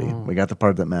 Mario Party. We got the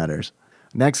part that matters.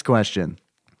 Next question.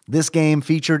 This game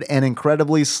featured an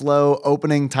incredibly slow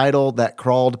opening title that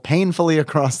crawled painfully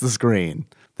across the screen.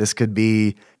 This could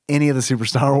be any of the Super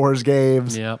Star Wars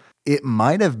games. Yep. It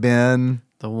might have been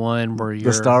The one where you're...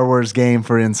 The Star Wars game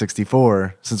for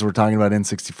N64, since we're talking about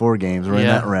N64 games, we're in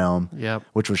that realm,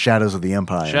 which was Shadows of the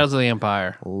Empire. Shadows of the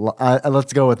Empire.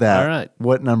 Let's go with that. All right.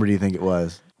 What number do you think it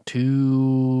was?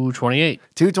 228.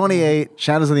 228,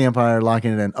 Shadows of the Empire,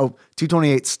 locking it in. Oh,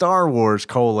 228, Star Wars,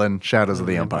 Shadows of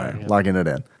the Empire, locking it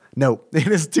in. No, it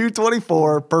is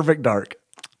 224, Perfect Dark.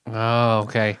 Oh,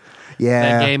 okay.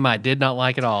 Yeah. That game I did not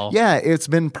like at all. Yeah, it's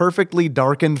been perfectly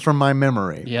darkened from my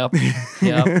memory. Yep.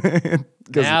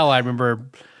 Now I remember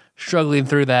struggling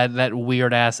through that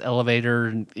weird ass elevator.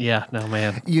 And yeah, no,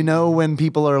 man. You know, when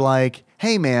people are like,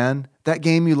 hey, man, that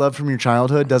game you loved from your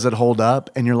childhood, does it hold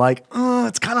up? And you're like,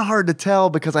 it's kind of hard to tell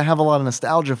because I have a lot of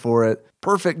nostalgia for it.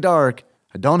 Perfect Dark,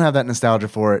 I don't have that nostalgia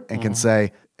for it and can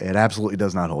say it absolutely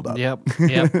does not hold up.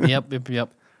 Yep.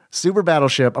 Super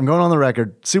Battleship, I'm going on the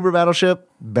record. Super Battleship,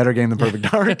 better game than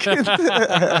Perfect Dark.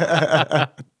 I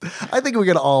think we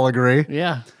can all agree.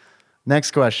 Yeah.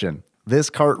 Next question.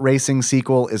 This kart racing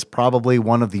sequel is probably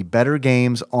one of the better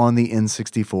games on the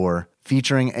N64,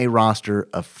 featuring a roster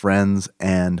of friends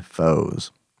and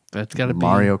foes. That's got to be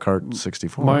Mario Kart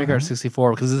 64. Mario Kart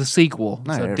 64 because it's a sequel.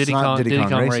 No, so it's Diddy not Diddy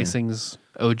Kong Racing. Racing's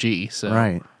OG. So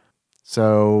Right.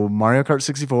 So Mario Kart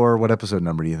 64, what episode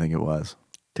number do you think it was?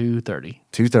 230.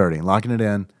 230. Locking it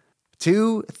in.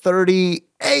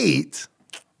 238.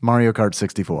 Mario Kart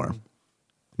 64.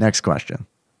 Next question.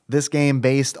 This game,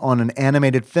 based on an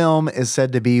animated film, is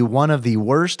said to be one of the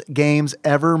worst games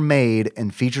ever made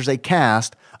and features a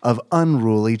cast of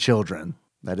unruly children.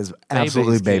 That is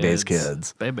absolutely Bebe's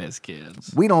kids. Bebe's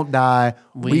kids. We don't die,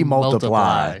 we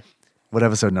multiply. What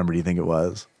episode number do you think it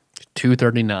was?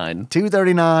 239.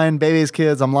 239, Bebe's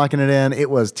kids. I'm locking it in. It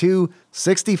was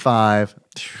 265.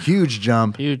 Huge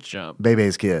jump.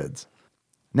 Bebe's kids.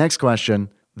 Next question.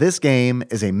 This game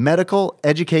is a medical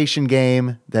education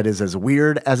game that is as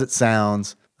weird as it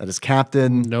sounds. That is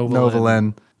Captain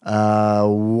Novolin.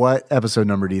 What episode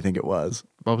number do you think it was?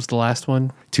 What was the last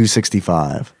one?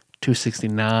 265.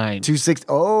 269. 260.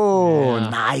 Oh, Yeah.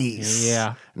 nice.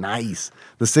 Yeah. Nice.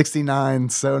 The 69,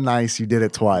 so nice you did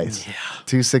it twice. Yeah.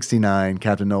 269,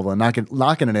 Captain Novolin.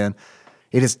 Locking it in.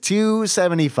 It is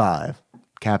 275,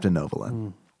 Captain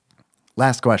Novolin.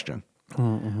 Last question.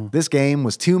 This game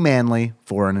was too manly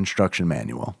for an instruction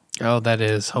manual. Oh, that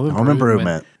is Home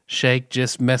Improvement. Shake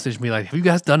just messaged me like, have you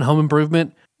guys done Home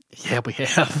Improvement? Yeah, we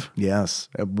have. Yes.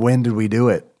 When did we do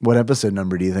it? What episode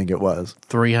number do you think it was?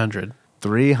 300.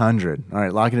 300. All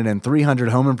right, locking it in. 300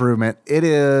 Home Improvement. It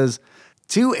is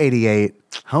 288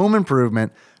 Home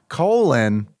Improvement,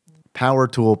 Power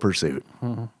Tool Pursuit.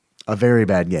 A very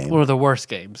bad game. One of the worst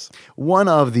games. One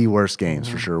of the worst games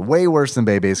for sure. Way worse than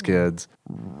Bebe's Kids.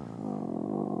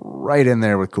 Right in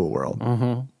there with Cool World.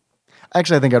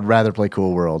 Actually, I think I'd rather play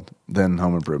Cool World than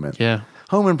Home Improvement. Yeah.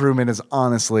 Home Improvement is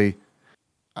honestly,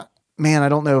 man, I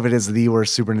don't know if it is the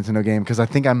worst Super Nintendo game because I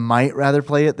think I might rather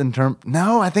play it than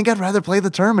No, I think I'd rather play the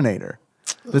Terminator.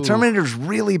 The Terminator's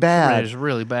really bad. It's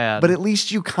really bad. But at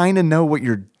least you kind of know what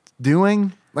you're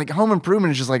doing. Like Home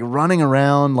Improvement is just like running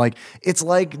around. Like it's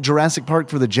like Jurassic Park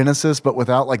for the Genesis, but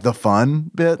without like the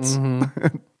fun bits.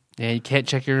 Yeah, you can't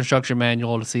check your instruction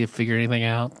manual to see if figure anything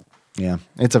out. Yeah,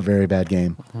 it's a very bad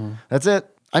game. That's it.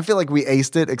 I feel like we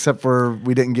aced it, except for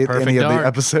we didn't get Perfect any Dark. of the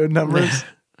episode numbers.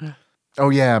 Oh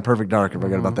yeah, Perfect Dark. I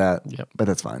forgot about that. Yep. But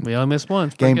that's fine. We only missed one.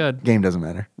 It's pretty good. Game doesn't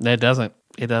matter. It doesn't.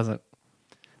 It doesn't.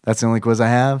 That's the only quiz I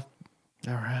have.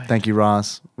 All right. Thank you,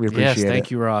 Ross. We appreciate it. Yes, thank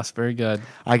you, Ross. Very good.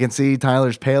 I can see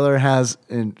Tyler's paler has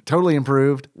totally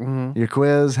improved. Your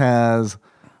quiz has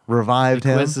revived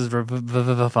him. Quiz has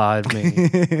revived me.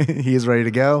 He is ready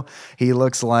to go. He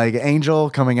looks like Angel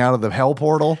coming out of the hell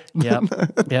portal.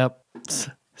 Yep.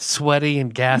 Sweaty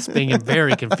and gasping and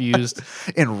very confused.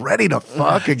 And ready to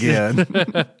fuck again.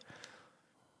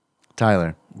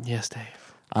 Tyler. Yes,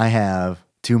 Dave. I have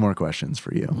 2 more questions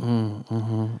for you.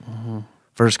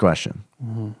 First question.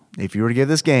 If you were to give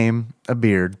this game a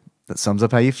beard that sums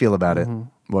up how you feel about it,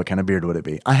 what kind of beard would it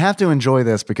be? I have to enjoy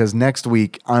this because next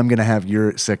week I'm going to have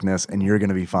your sickness and you're going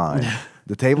to be fine.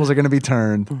 The tables are going to be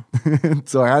turned.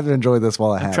 So I have to enjoy this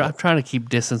while I have it. I'm trying to keep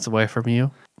distance away from you.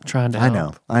 I'm trying to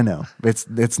help. I know.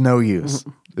 It's no use.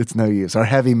 It's no use. Our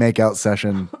heavy makeout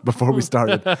session before we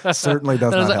started certainly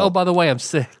does I was not like, help. oh, by the way, I'm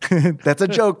sick. That's a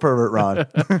joke, pervert Ron.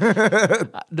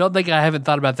 Don't think I haven't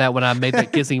thought about that when I made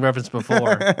that kissing reference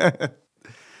before.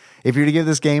 If you were to give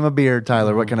this game a beard,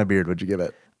 Tyler, what kind of beard would you give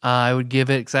it? I would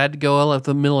give it, because I had to go with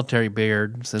the military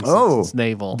beard since it's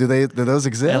naval. Do those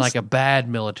exist? And like a bad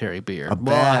military beard.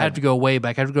 I have to go way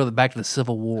back. I have to go back to the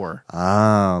Civil War.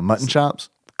 Mutton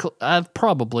chops?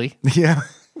 Probably. Yeah.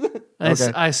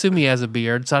 I assume he has a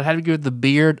beard, so I'd have to go with the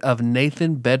beard of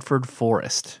Nathan Bedford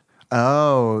Forrest.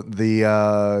 Oh,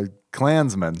 the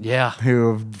Klansman. Yeah.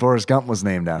 Who Forrest Gump was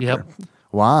named after. Yep.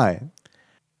 Why?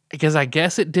 Because I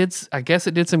guess it did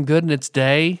some good in its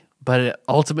day, but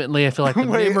ultimately I feel like the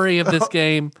Wait. memory of this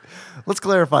game. Let's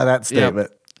clarify that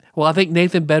statement. Well, I think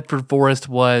Nathan Bedford Forrest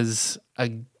was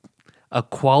a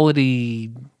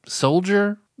quality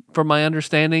soldier, from my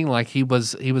understanding. Like he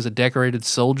was a decorated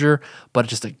soldier, but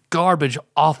just a garbage,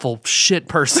 awful shit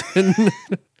person.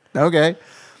 Okay.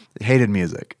 Hated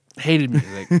music. Hated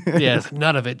music. Yes,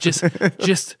 none of it. Just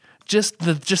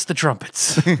the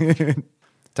trumpets.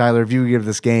 Tyler, if you give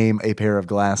this game a pair of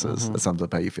glasses, that sums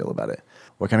up how you feel about it.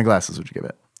 What kind of glasses would you give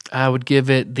it? I would give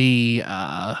it the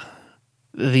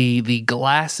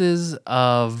glasses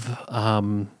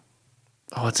of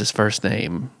what's his first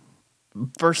name?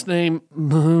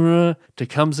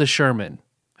 Tecumseh Sherman,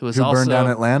 who also burned down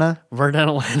Atlanta? Burned down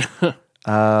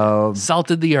Atlanta.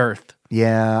 Salted the earth.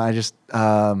 Yeah, I just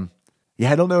I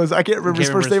don't know. I can't remember his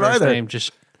first name either.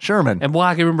 Just Sherman. and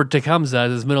I can remember Tecumseh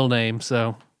as his middle name.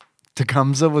 So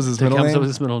Tecumseh was his middle name? Tecumseh was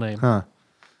his middle name. Huh.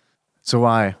 So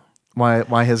why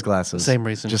his glasses? Same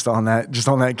reason. Just on that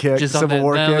kick, Just Civil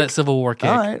War kick. That Civil War kick.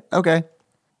 All right, okay.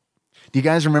 Do you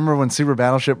guys remember when Super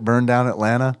Battleship burned down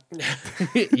Atlanta?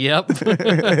 Yep. You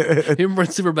remember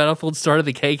when Super Battlefield started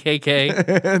the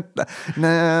KKK?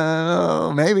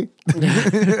 No, maybe.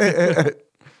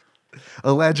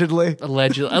 Allegedly It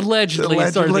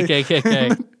started the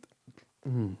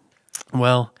KKK.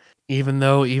 Well, even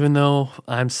though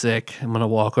I'm sick, I'm gonna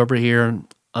walk over here and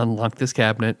unlock this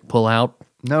cabinet, pull out.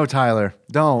 No, Tyler,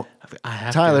 don't. I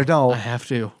have Tyler, to. don't. I have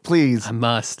to. Please. I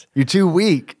must. You're too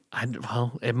weak.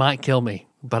 Well, it might kill me,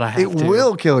 but I have It to.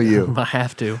 will kill you. I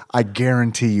have to. I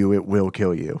guarantee you it will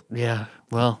kill you. Yeah.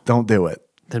 Well, Don't do it.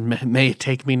 then may it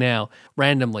take me now.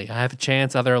 Randomly. I have a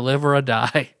chance either to live or I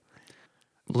die.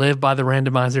 Live by the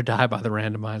randomizer, die by the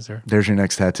randomizer. There's your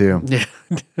next tattoo. Yeah.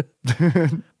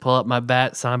 Pull up my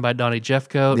bat signed by Donnie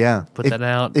Jeffcoat. Yeah. Put that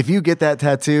out. If you get that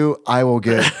tattoo, I will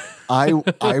get. I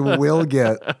will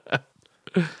get.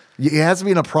 It has to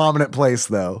be in a prominent place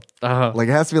though. Like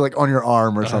it has to be like on your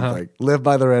arm or something. Live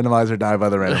by the randomizer, die by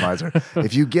the randomizer.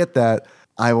 If you get that,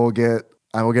 I will get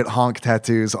honk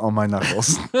tattoos on my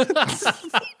knuckles.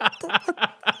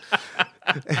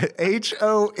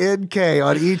 HONK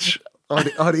on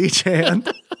each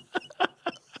hand.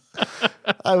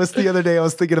 The other day I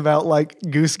was thinking about like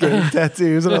Goose Game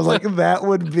tattoos, and I was like, that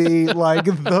would be like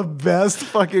the best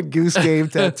fucking Goose Game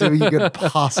tattoo you could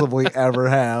possibly ever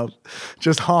have.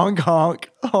 Just honk honk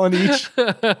on each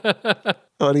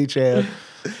hand.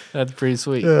 That's pretty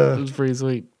sweet. That's pretty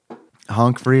sweet.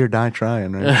 Honk free or die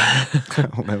trying, right? I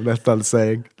don't know. That's not a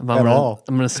saying at all.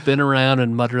 I'm gonna spin around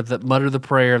and mutter the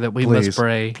prayer that we must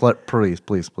pray.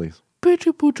 Please.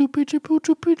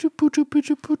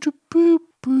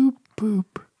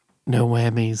 No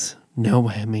whammies. No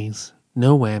whammies.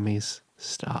 No whammies.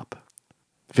 Stop.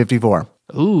 54.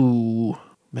 Ooh,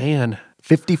 man.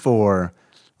 54.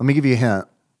 Let me give you a hint.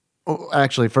 Oh,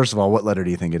 actually, first of all, what letter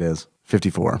do you think it is?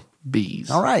 54.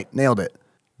 Bees. All right, nailed it.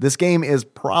 This game is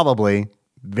probably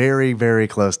very, very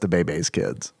close to Bebe's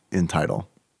Kids in title.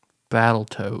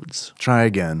 Battletoads. Try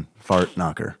again, fart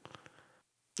knocker.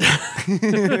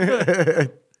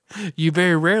 You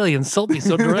very rarely insult me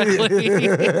so directly.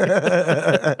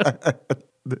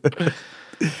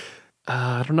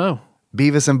 I don't know.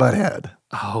 Beavis and Butthead.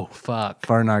 Oh, fuck.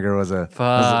 Fart knocker was trying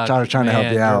to help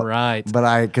man, you out. You're right. But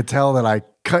I could tell that I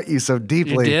cut you so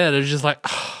deeply. You did. It was just like,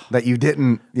 that you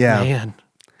didn't. Yeah. Man,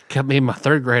 cut me in my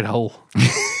third grade hole.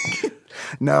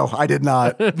 No, I did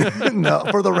not. No,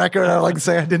 for the record, I'd like to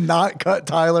say I did not cut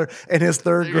Tyler in his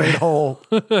third grade hole.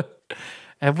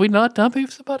 Have we not done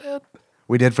Beavis and Butthead?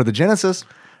 We did for the Genesis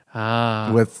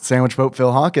with Sandwich Pope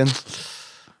Phil Hawkins.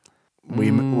 We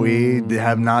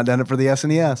have not done it for the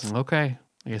SNES. Okay.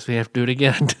 I guess we have to do it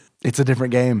again. It's a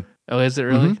different game. Oh, is it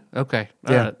really? Okay.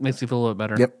 All Yeah. right. Makes me feel a little bit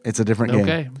better. Yep, it's a different game.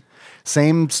 Okay.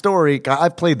 Same story.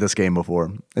 I've played this game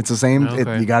before. It's the same.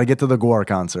 Okay. You got to get to the Guar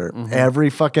concert. Every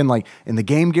fucking, like, in the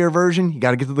Game Gear version, you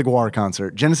got to get to the Guar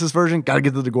concert. Genesis version, got to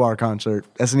get to the Guar concert.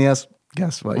 SNES,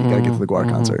 guess what? You got to get to the Guar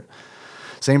concert.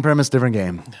 Same premise, different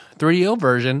game. 3DO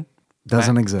version.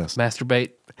 Doesn't exist.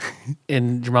 Masturbate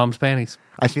in your mom's panties.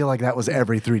 I feel like that was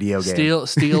every 3DO game.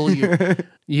 Steal.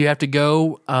 You have to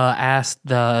go ask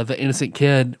the innocent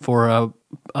kid for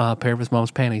a pair of his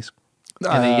mom's panties,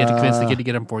 and then you have to convince the kid to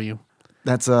get them for you.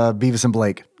 That's Beavis and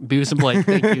Blake. Beavis and Blake.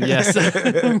 Thank you. Yes.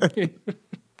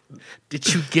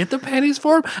 Did you get the panties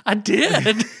for him? I did.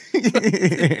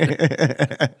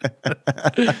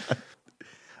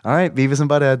 All right, Beavis and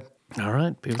Butthead. All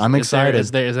right. I'm excited.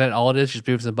 Is that all it is? Just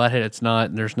Beavis and Butthead? It's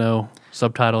not, there's no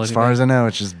subtitle. As far as I know,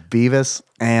 it's just Beavis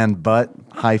and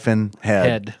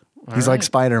Butt-Head. He's like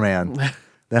Spider-Man.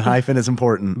 That hyphen is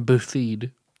important.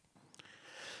 Buthied.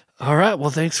 All right. Well,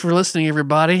 thanks for listening,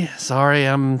 everybody. Sorry,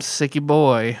 I'm sicky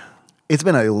boy. It's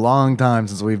been a long time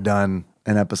since we've done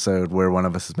an episode where one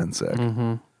of us has been sick.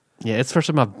 Mm-hmm. Yeah, it's the first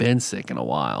time I've been sick in a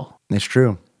while. It's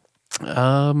true.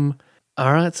 All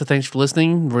right. So thanks for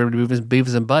listening. We're going to be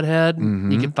Beavis and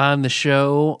Butthead. You can find the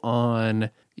show on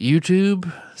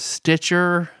YouTube,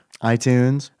 Stitcher,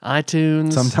 iTunes.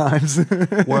 Sometimes.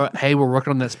 We're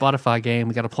working on that Spotify game.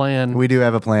 We got a plan. We do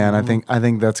have a plan. I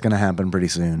think that's going to happen pretty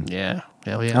soon. Yeah.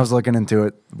 Hell yeah. I was looking into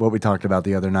it, what we talked about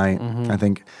the other night. I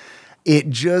think it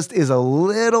just is a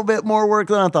little bit more work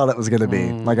than I thought it was going to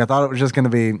be. Like I thought it was just going to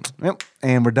be, yep,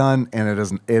 and we're done, and it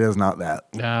is not that.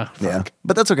 Yeah.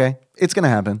 But that's okay. It's going to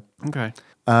happen. Okay.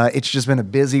 It's just been a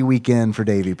busy weekend for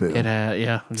Davy Poo. It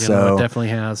So it definitely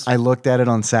has. I looked at it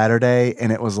on Saturday,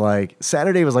 and it was like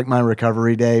Saturday was like my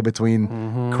recovery day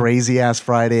between crazy ass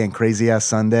Friday and crazy ass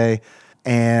Sunday.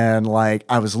 And like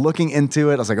I was looking into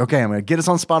it, I was like, okay, I'm gonna get us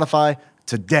on Spotify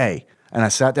today. And I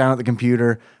sat down at the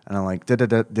computer and I like did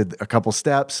a couple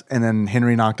steps, and then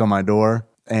Henry knocked on my door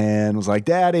and was like,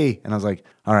 "Daddy," and I was like,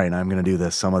 "All right, I'm gonna do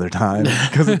this some other time,"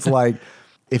 because it's like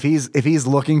if he's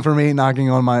looking for me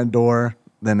knocking on my door,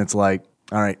 then it's like,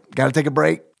 all right, got to take a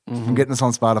break. I'm getting this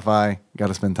on Spotify. Got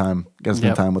to spend time. Got to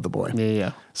spend time with the boy.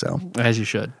 Yeah. So as you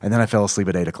should. And then I fell asleep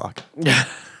at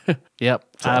 8:00. Yep.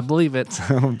 So. I believe it.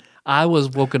 I was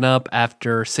woken up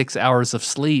after 6 hours of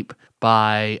sleep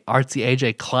by Artsy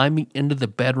AJ climbing into the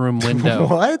bedroom window.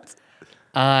 What?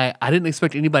 I didn't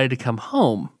expect anybody to come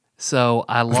home, so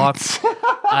I locked.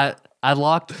 I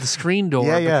locked the screen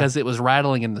door because it was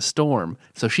rattling in the storm.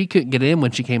 So she couldn't get in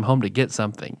when she came home to get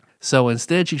something. So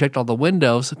instead, she checked all the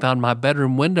windows, found my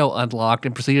bedroom window unlocked,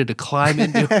 and proceeded to climb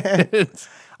into it.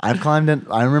 I've climbed in.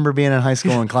 I remember being in high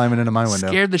school and climbing into my window.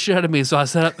 Scared the shit out of me. So I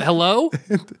said, "Hello,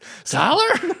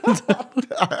 Tyler?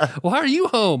 Why are you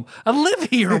home? I live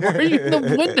here. Why are you in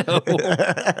the window?"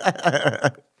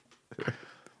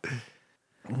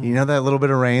 You know that little bit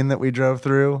of rain that we drove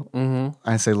through? Mm-hmm.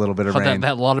 I say little bit of rain.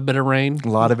 That lot of bit of rain? A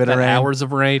lot of bit of rain. Hours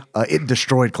of rain? It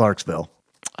destroyed Clarksville.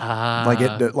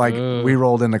 We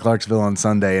rolled into Clarksville on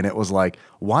Sunday, and it was like,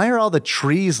 why are all the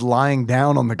trees lying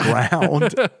down on the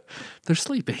ground? They're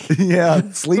sleeping.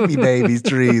 Yeah, sleepy babies,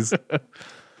 trees.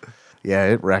 Yeah,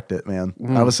 it wrecked it, man.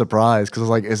 I was surprised because I was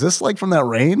like, is this like from that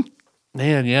rain?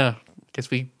 Man, yeah. Guess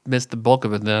we missed the bulk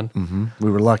of it then. Mm-hmm. We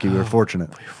were lucky. We were fortunate.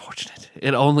 We were fortunate.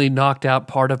 It only knocked out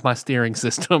part of my steering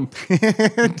system.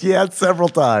 Yeah, several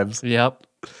times. Yep.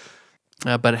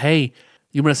 But hey,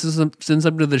 you want to send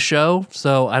something to the show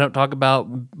so I don't talk about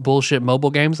bullshit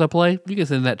mobile games I play? You can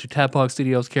send that to Tadpog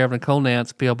Studios, care of Nicole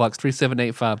Nance, P.O. Box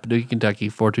 3785, Paducah, Kentucky,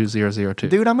 42002.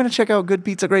 Dude, I'm going to check out Good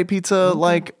Pizza, Great Pizza,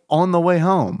 like, on the way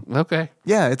home. Okay.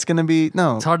 Yeah, it's going to be,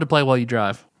 no. It's hard to play while you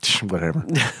drive. Whatever.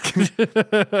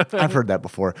 I've heard that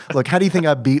before. Look, how do you think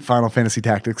I beat Final Fantasy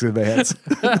Tactics Advance?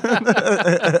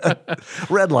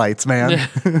 Red lights, man.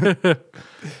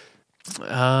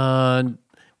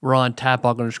 We're on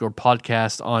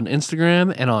Tadpog_podcast on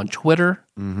Instagram and on Twitter.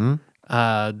 Mm-hmm.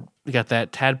 We got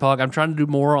that Tadpog. I'm trying to do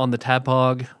more on the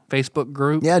Tadpog Facebook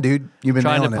group. Yeah, dude. You've been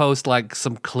trying to it. post like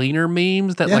some cleaner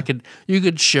memes that you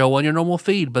could show on your normal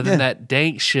feed, but then that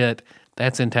dank shit,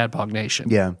 that's in Tadpog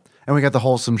Nation. Yeah. And we got the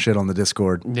wholesome shit on the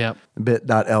Discord. Yep.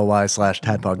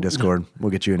 bit.ly/Tadpog Discord. We'll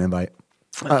get you an invite.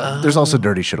 There's also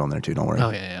dirty shit on there too. Don't worry.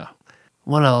 Oh, yeah.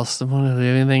 What else? Do you have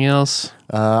anything else?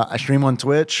 I stream on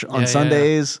Twitch on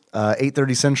Sundays,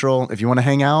 8:30 Central. If you want to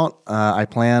hang out, I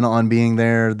plan on being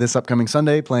there this upcoming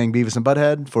Sunday playing Beavis and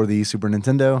Butthead for the Super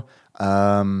Nintendo.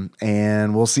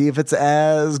 And we'll see if it's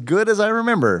as good as I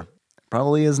remember.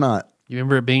 Probably is not. You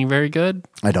remember it being very good?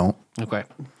 I don't. Okay.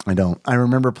 I don't. I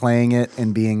remember playing it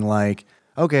and being like,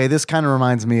 okay, this kind of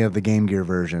reminds me of the Game Gear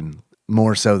version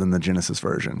more so than the Genesis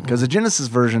version. Because the Genesis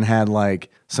version had like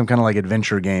some kind of like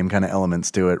adventure game kind of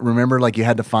elements to it. Remember, like you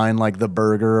had to find like the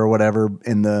burger or whatever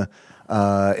in the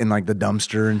in like the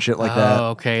dumpster and shit like that. Oh,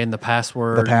 okay. And the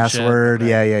password. The password.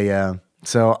 Okay. Yeah.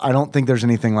 So I don't think there's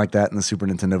anything like that in the Super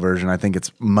Nintendo version. I think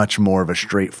it's much more of a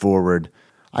straightforward,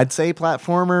 I'd say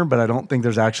platformer, but I don't think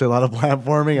there's actually a lot of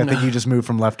platforming. I think you just move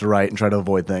from left to right and try to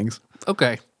avoid things.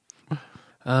 Okay.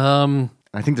 I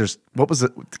think there's, what was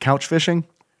it? Couch fishing?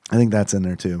 I think that's in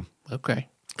there too. Okay.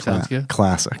 Sounds good.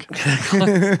 Classic.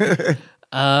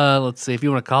 Let's see. If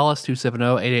you want to call us,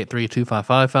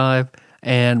 270-883-2555.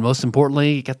 And most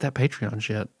importantly, you got that Patreon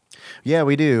shit. Yeah,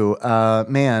 we do.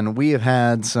 Man, we have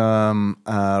had some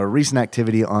recent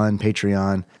activity on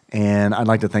Patreon, And I'd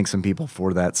like to thank some people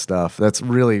for that stuff. That's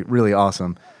really, really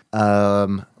awesome.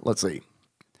 Let's see.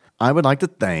 I would like to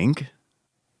thank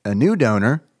a new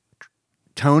donor,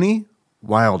 Tony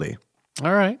Wildy.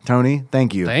 All right. Tony,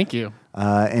 thank you. Thank you.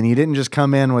 And he didn't just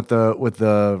come in with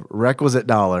the requisite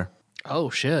 $1. Oh,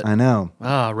 shit. I know.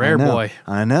 Rare boy.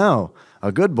 I know.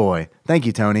 A good boy. Thank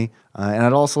you, Tony. And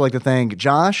I'd also like to thank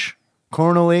Josh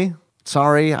Cornely.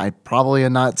 Sorry, I probably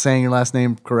am not saying your last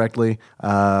name correctly,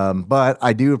 but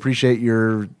I do appreciate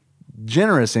your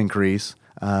generous increase.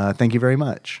 Thank you very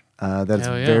much. That's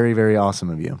very, very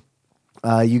awesome of you.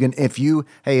 You can, if you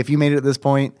made it at this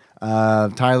point,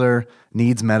 Tyler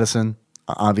needs medicine.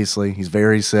 Obviously, he's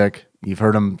very sick. You've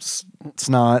heard him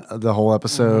snot the whole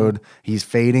episode. Mm-hmm. He's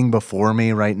fading before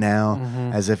me right now,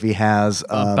 as if he has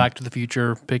Back to the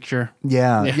Future picture.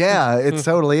 Yeah, it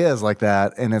totally is like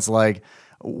that, and it's like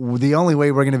the only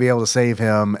way we're going to be able to save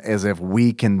him is if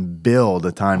we can build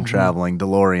a time traveling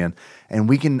DeLorean, and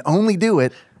we can only do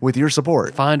it with your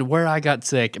support. Find where I got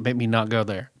sick and make me not go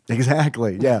there.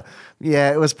 Exactly. Yeah.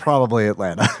 It was probably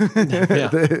Atlanta.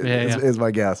 Is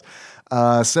my guess.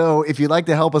 So if you'd like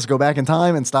to help us go back in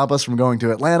time and stop us from going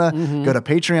to Atlanta, go to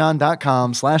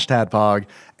patreon.com/tadpog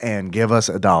and give us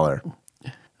 $1.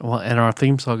 Well, and our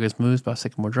theme song is Moves by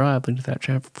Sycamore Drive. Link to that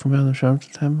chat from other shows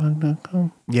at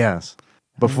tadpog.com. Yes.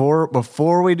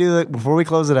 Before we do it, before we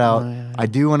close it out, I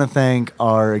do want to thank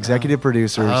our executive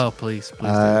producers. Oh, please.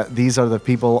 These are the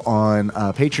people on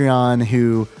Patreon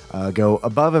who go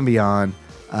above and beyond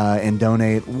and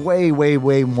donate way, way,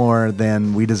 way more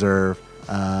than we deserve.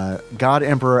 God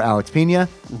Emperor Alex Pena,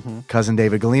 Cousin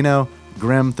David Galino,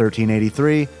 Grim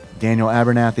 1383, Daniel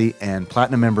Abernathy, and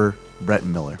Platinum member Brett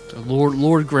Miller. So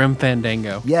Lord Grim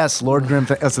Fandango. Yes, Lord Grim.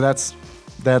 So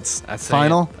that's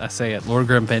final. I say it. Lord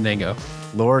Grim Fandango.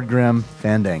 Lord Grim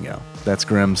Fandango. That's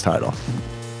Grim's title.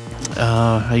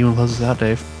 How you want to close this out,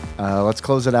 Dave? Let's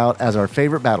close it out as our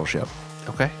favorite battleship.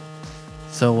 Okay.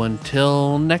 So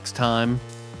until next time.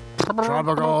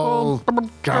 Tropical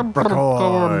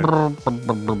Capricorn.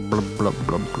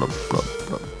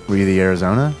 Were you the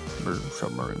Arizona?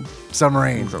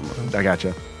 Submarine. I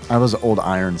gotcha. I was old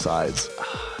Ironsides.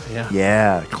 Yeah.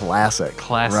 Yeah. Classic.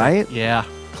 Right? Yeah.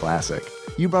 Classic.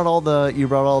 You brought all the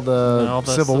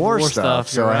Civil War stuff,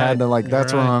 so I had to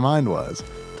that's where my mind was.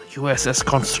 The USS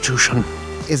Constitution.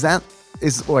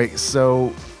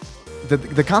 So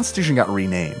the Constitution got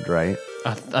renamed, right?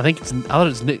 I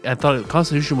thought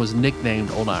Constitution was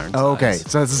nicknamed Old Ironsides. Oh, okay.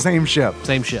 So it's the same ship.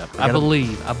 Same ship. I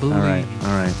believe. All right.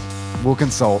 We'll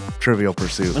consult Trivial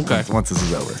Pursuit once this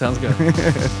is over. Sounds good.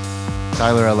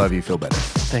 Tyler, I love you. Feel better.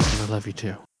 Thank you. I love you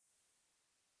too.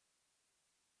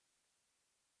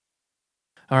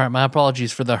 All right, my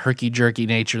apologies for the herky-jerky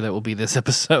nature that will be this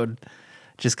episode.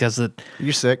 Just because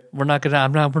you're sick, we're not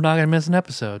gonna miss an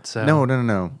episode. So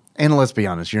no. And let's be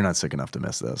honest, you're not sick enough to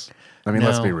miss this. I mean,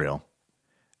 let's be real.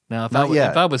 Now, if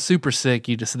I was super sick,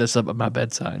 you just set this up at my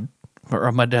bedside or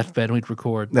on my deathbed, and we'd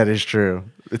record. That is true,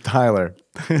 Tyler.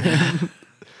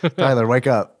 Tyler, wake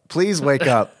up. Please wake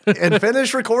up and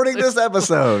finish recording this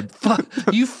episode.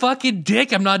 You fucking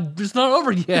dick! It's not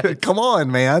over yet. Come on,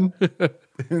 man.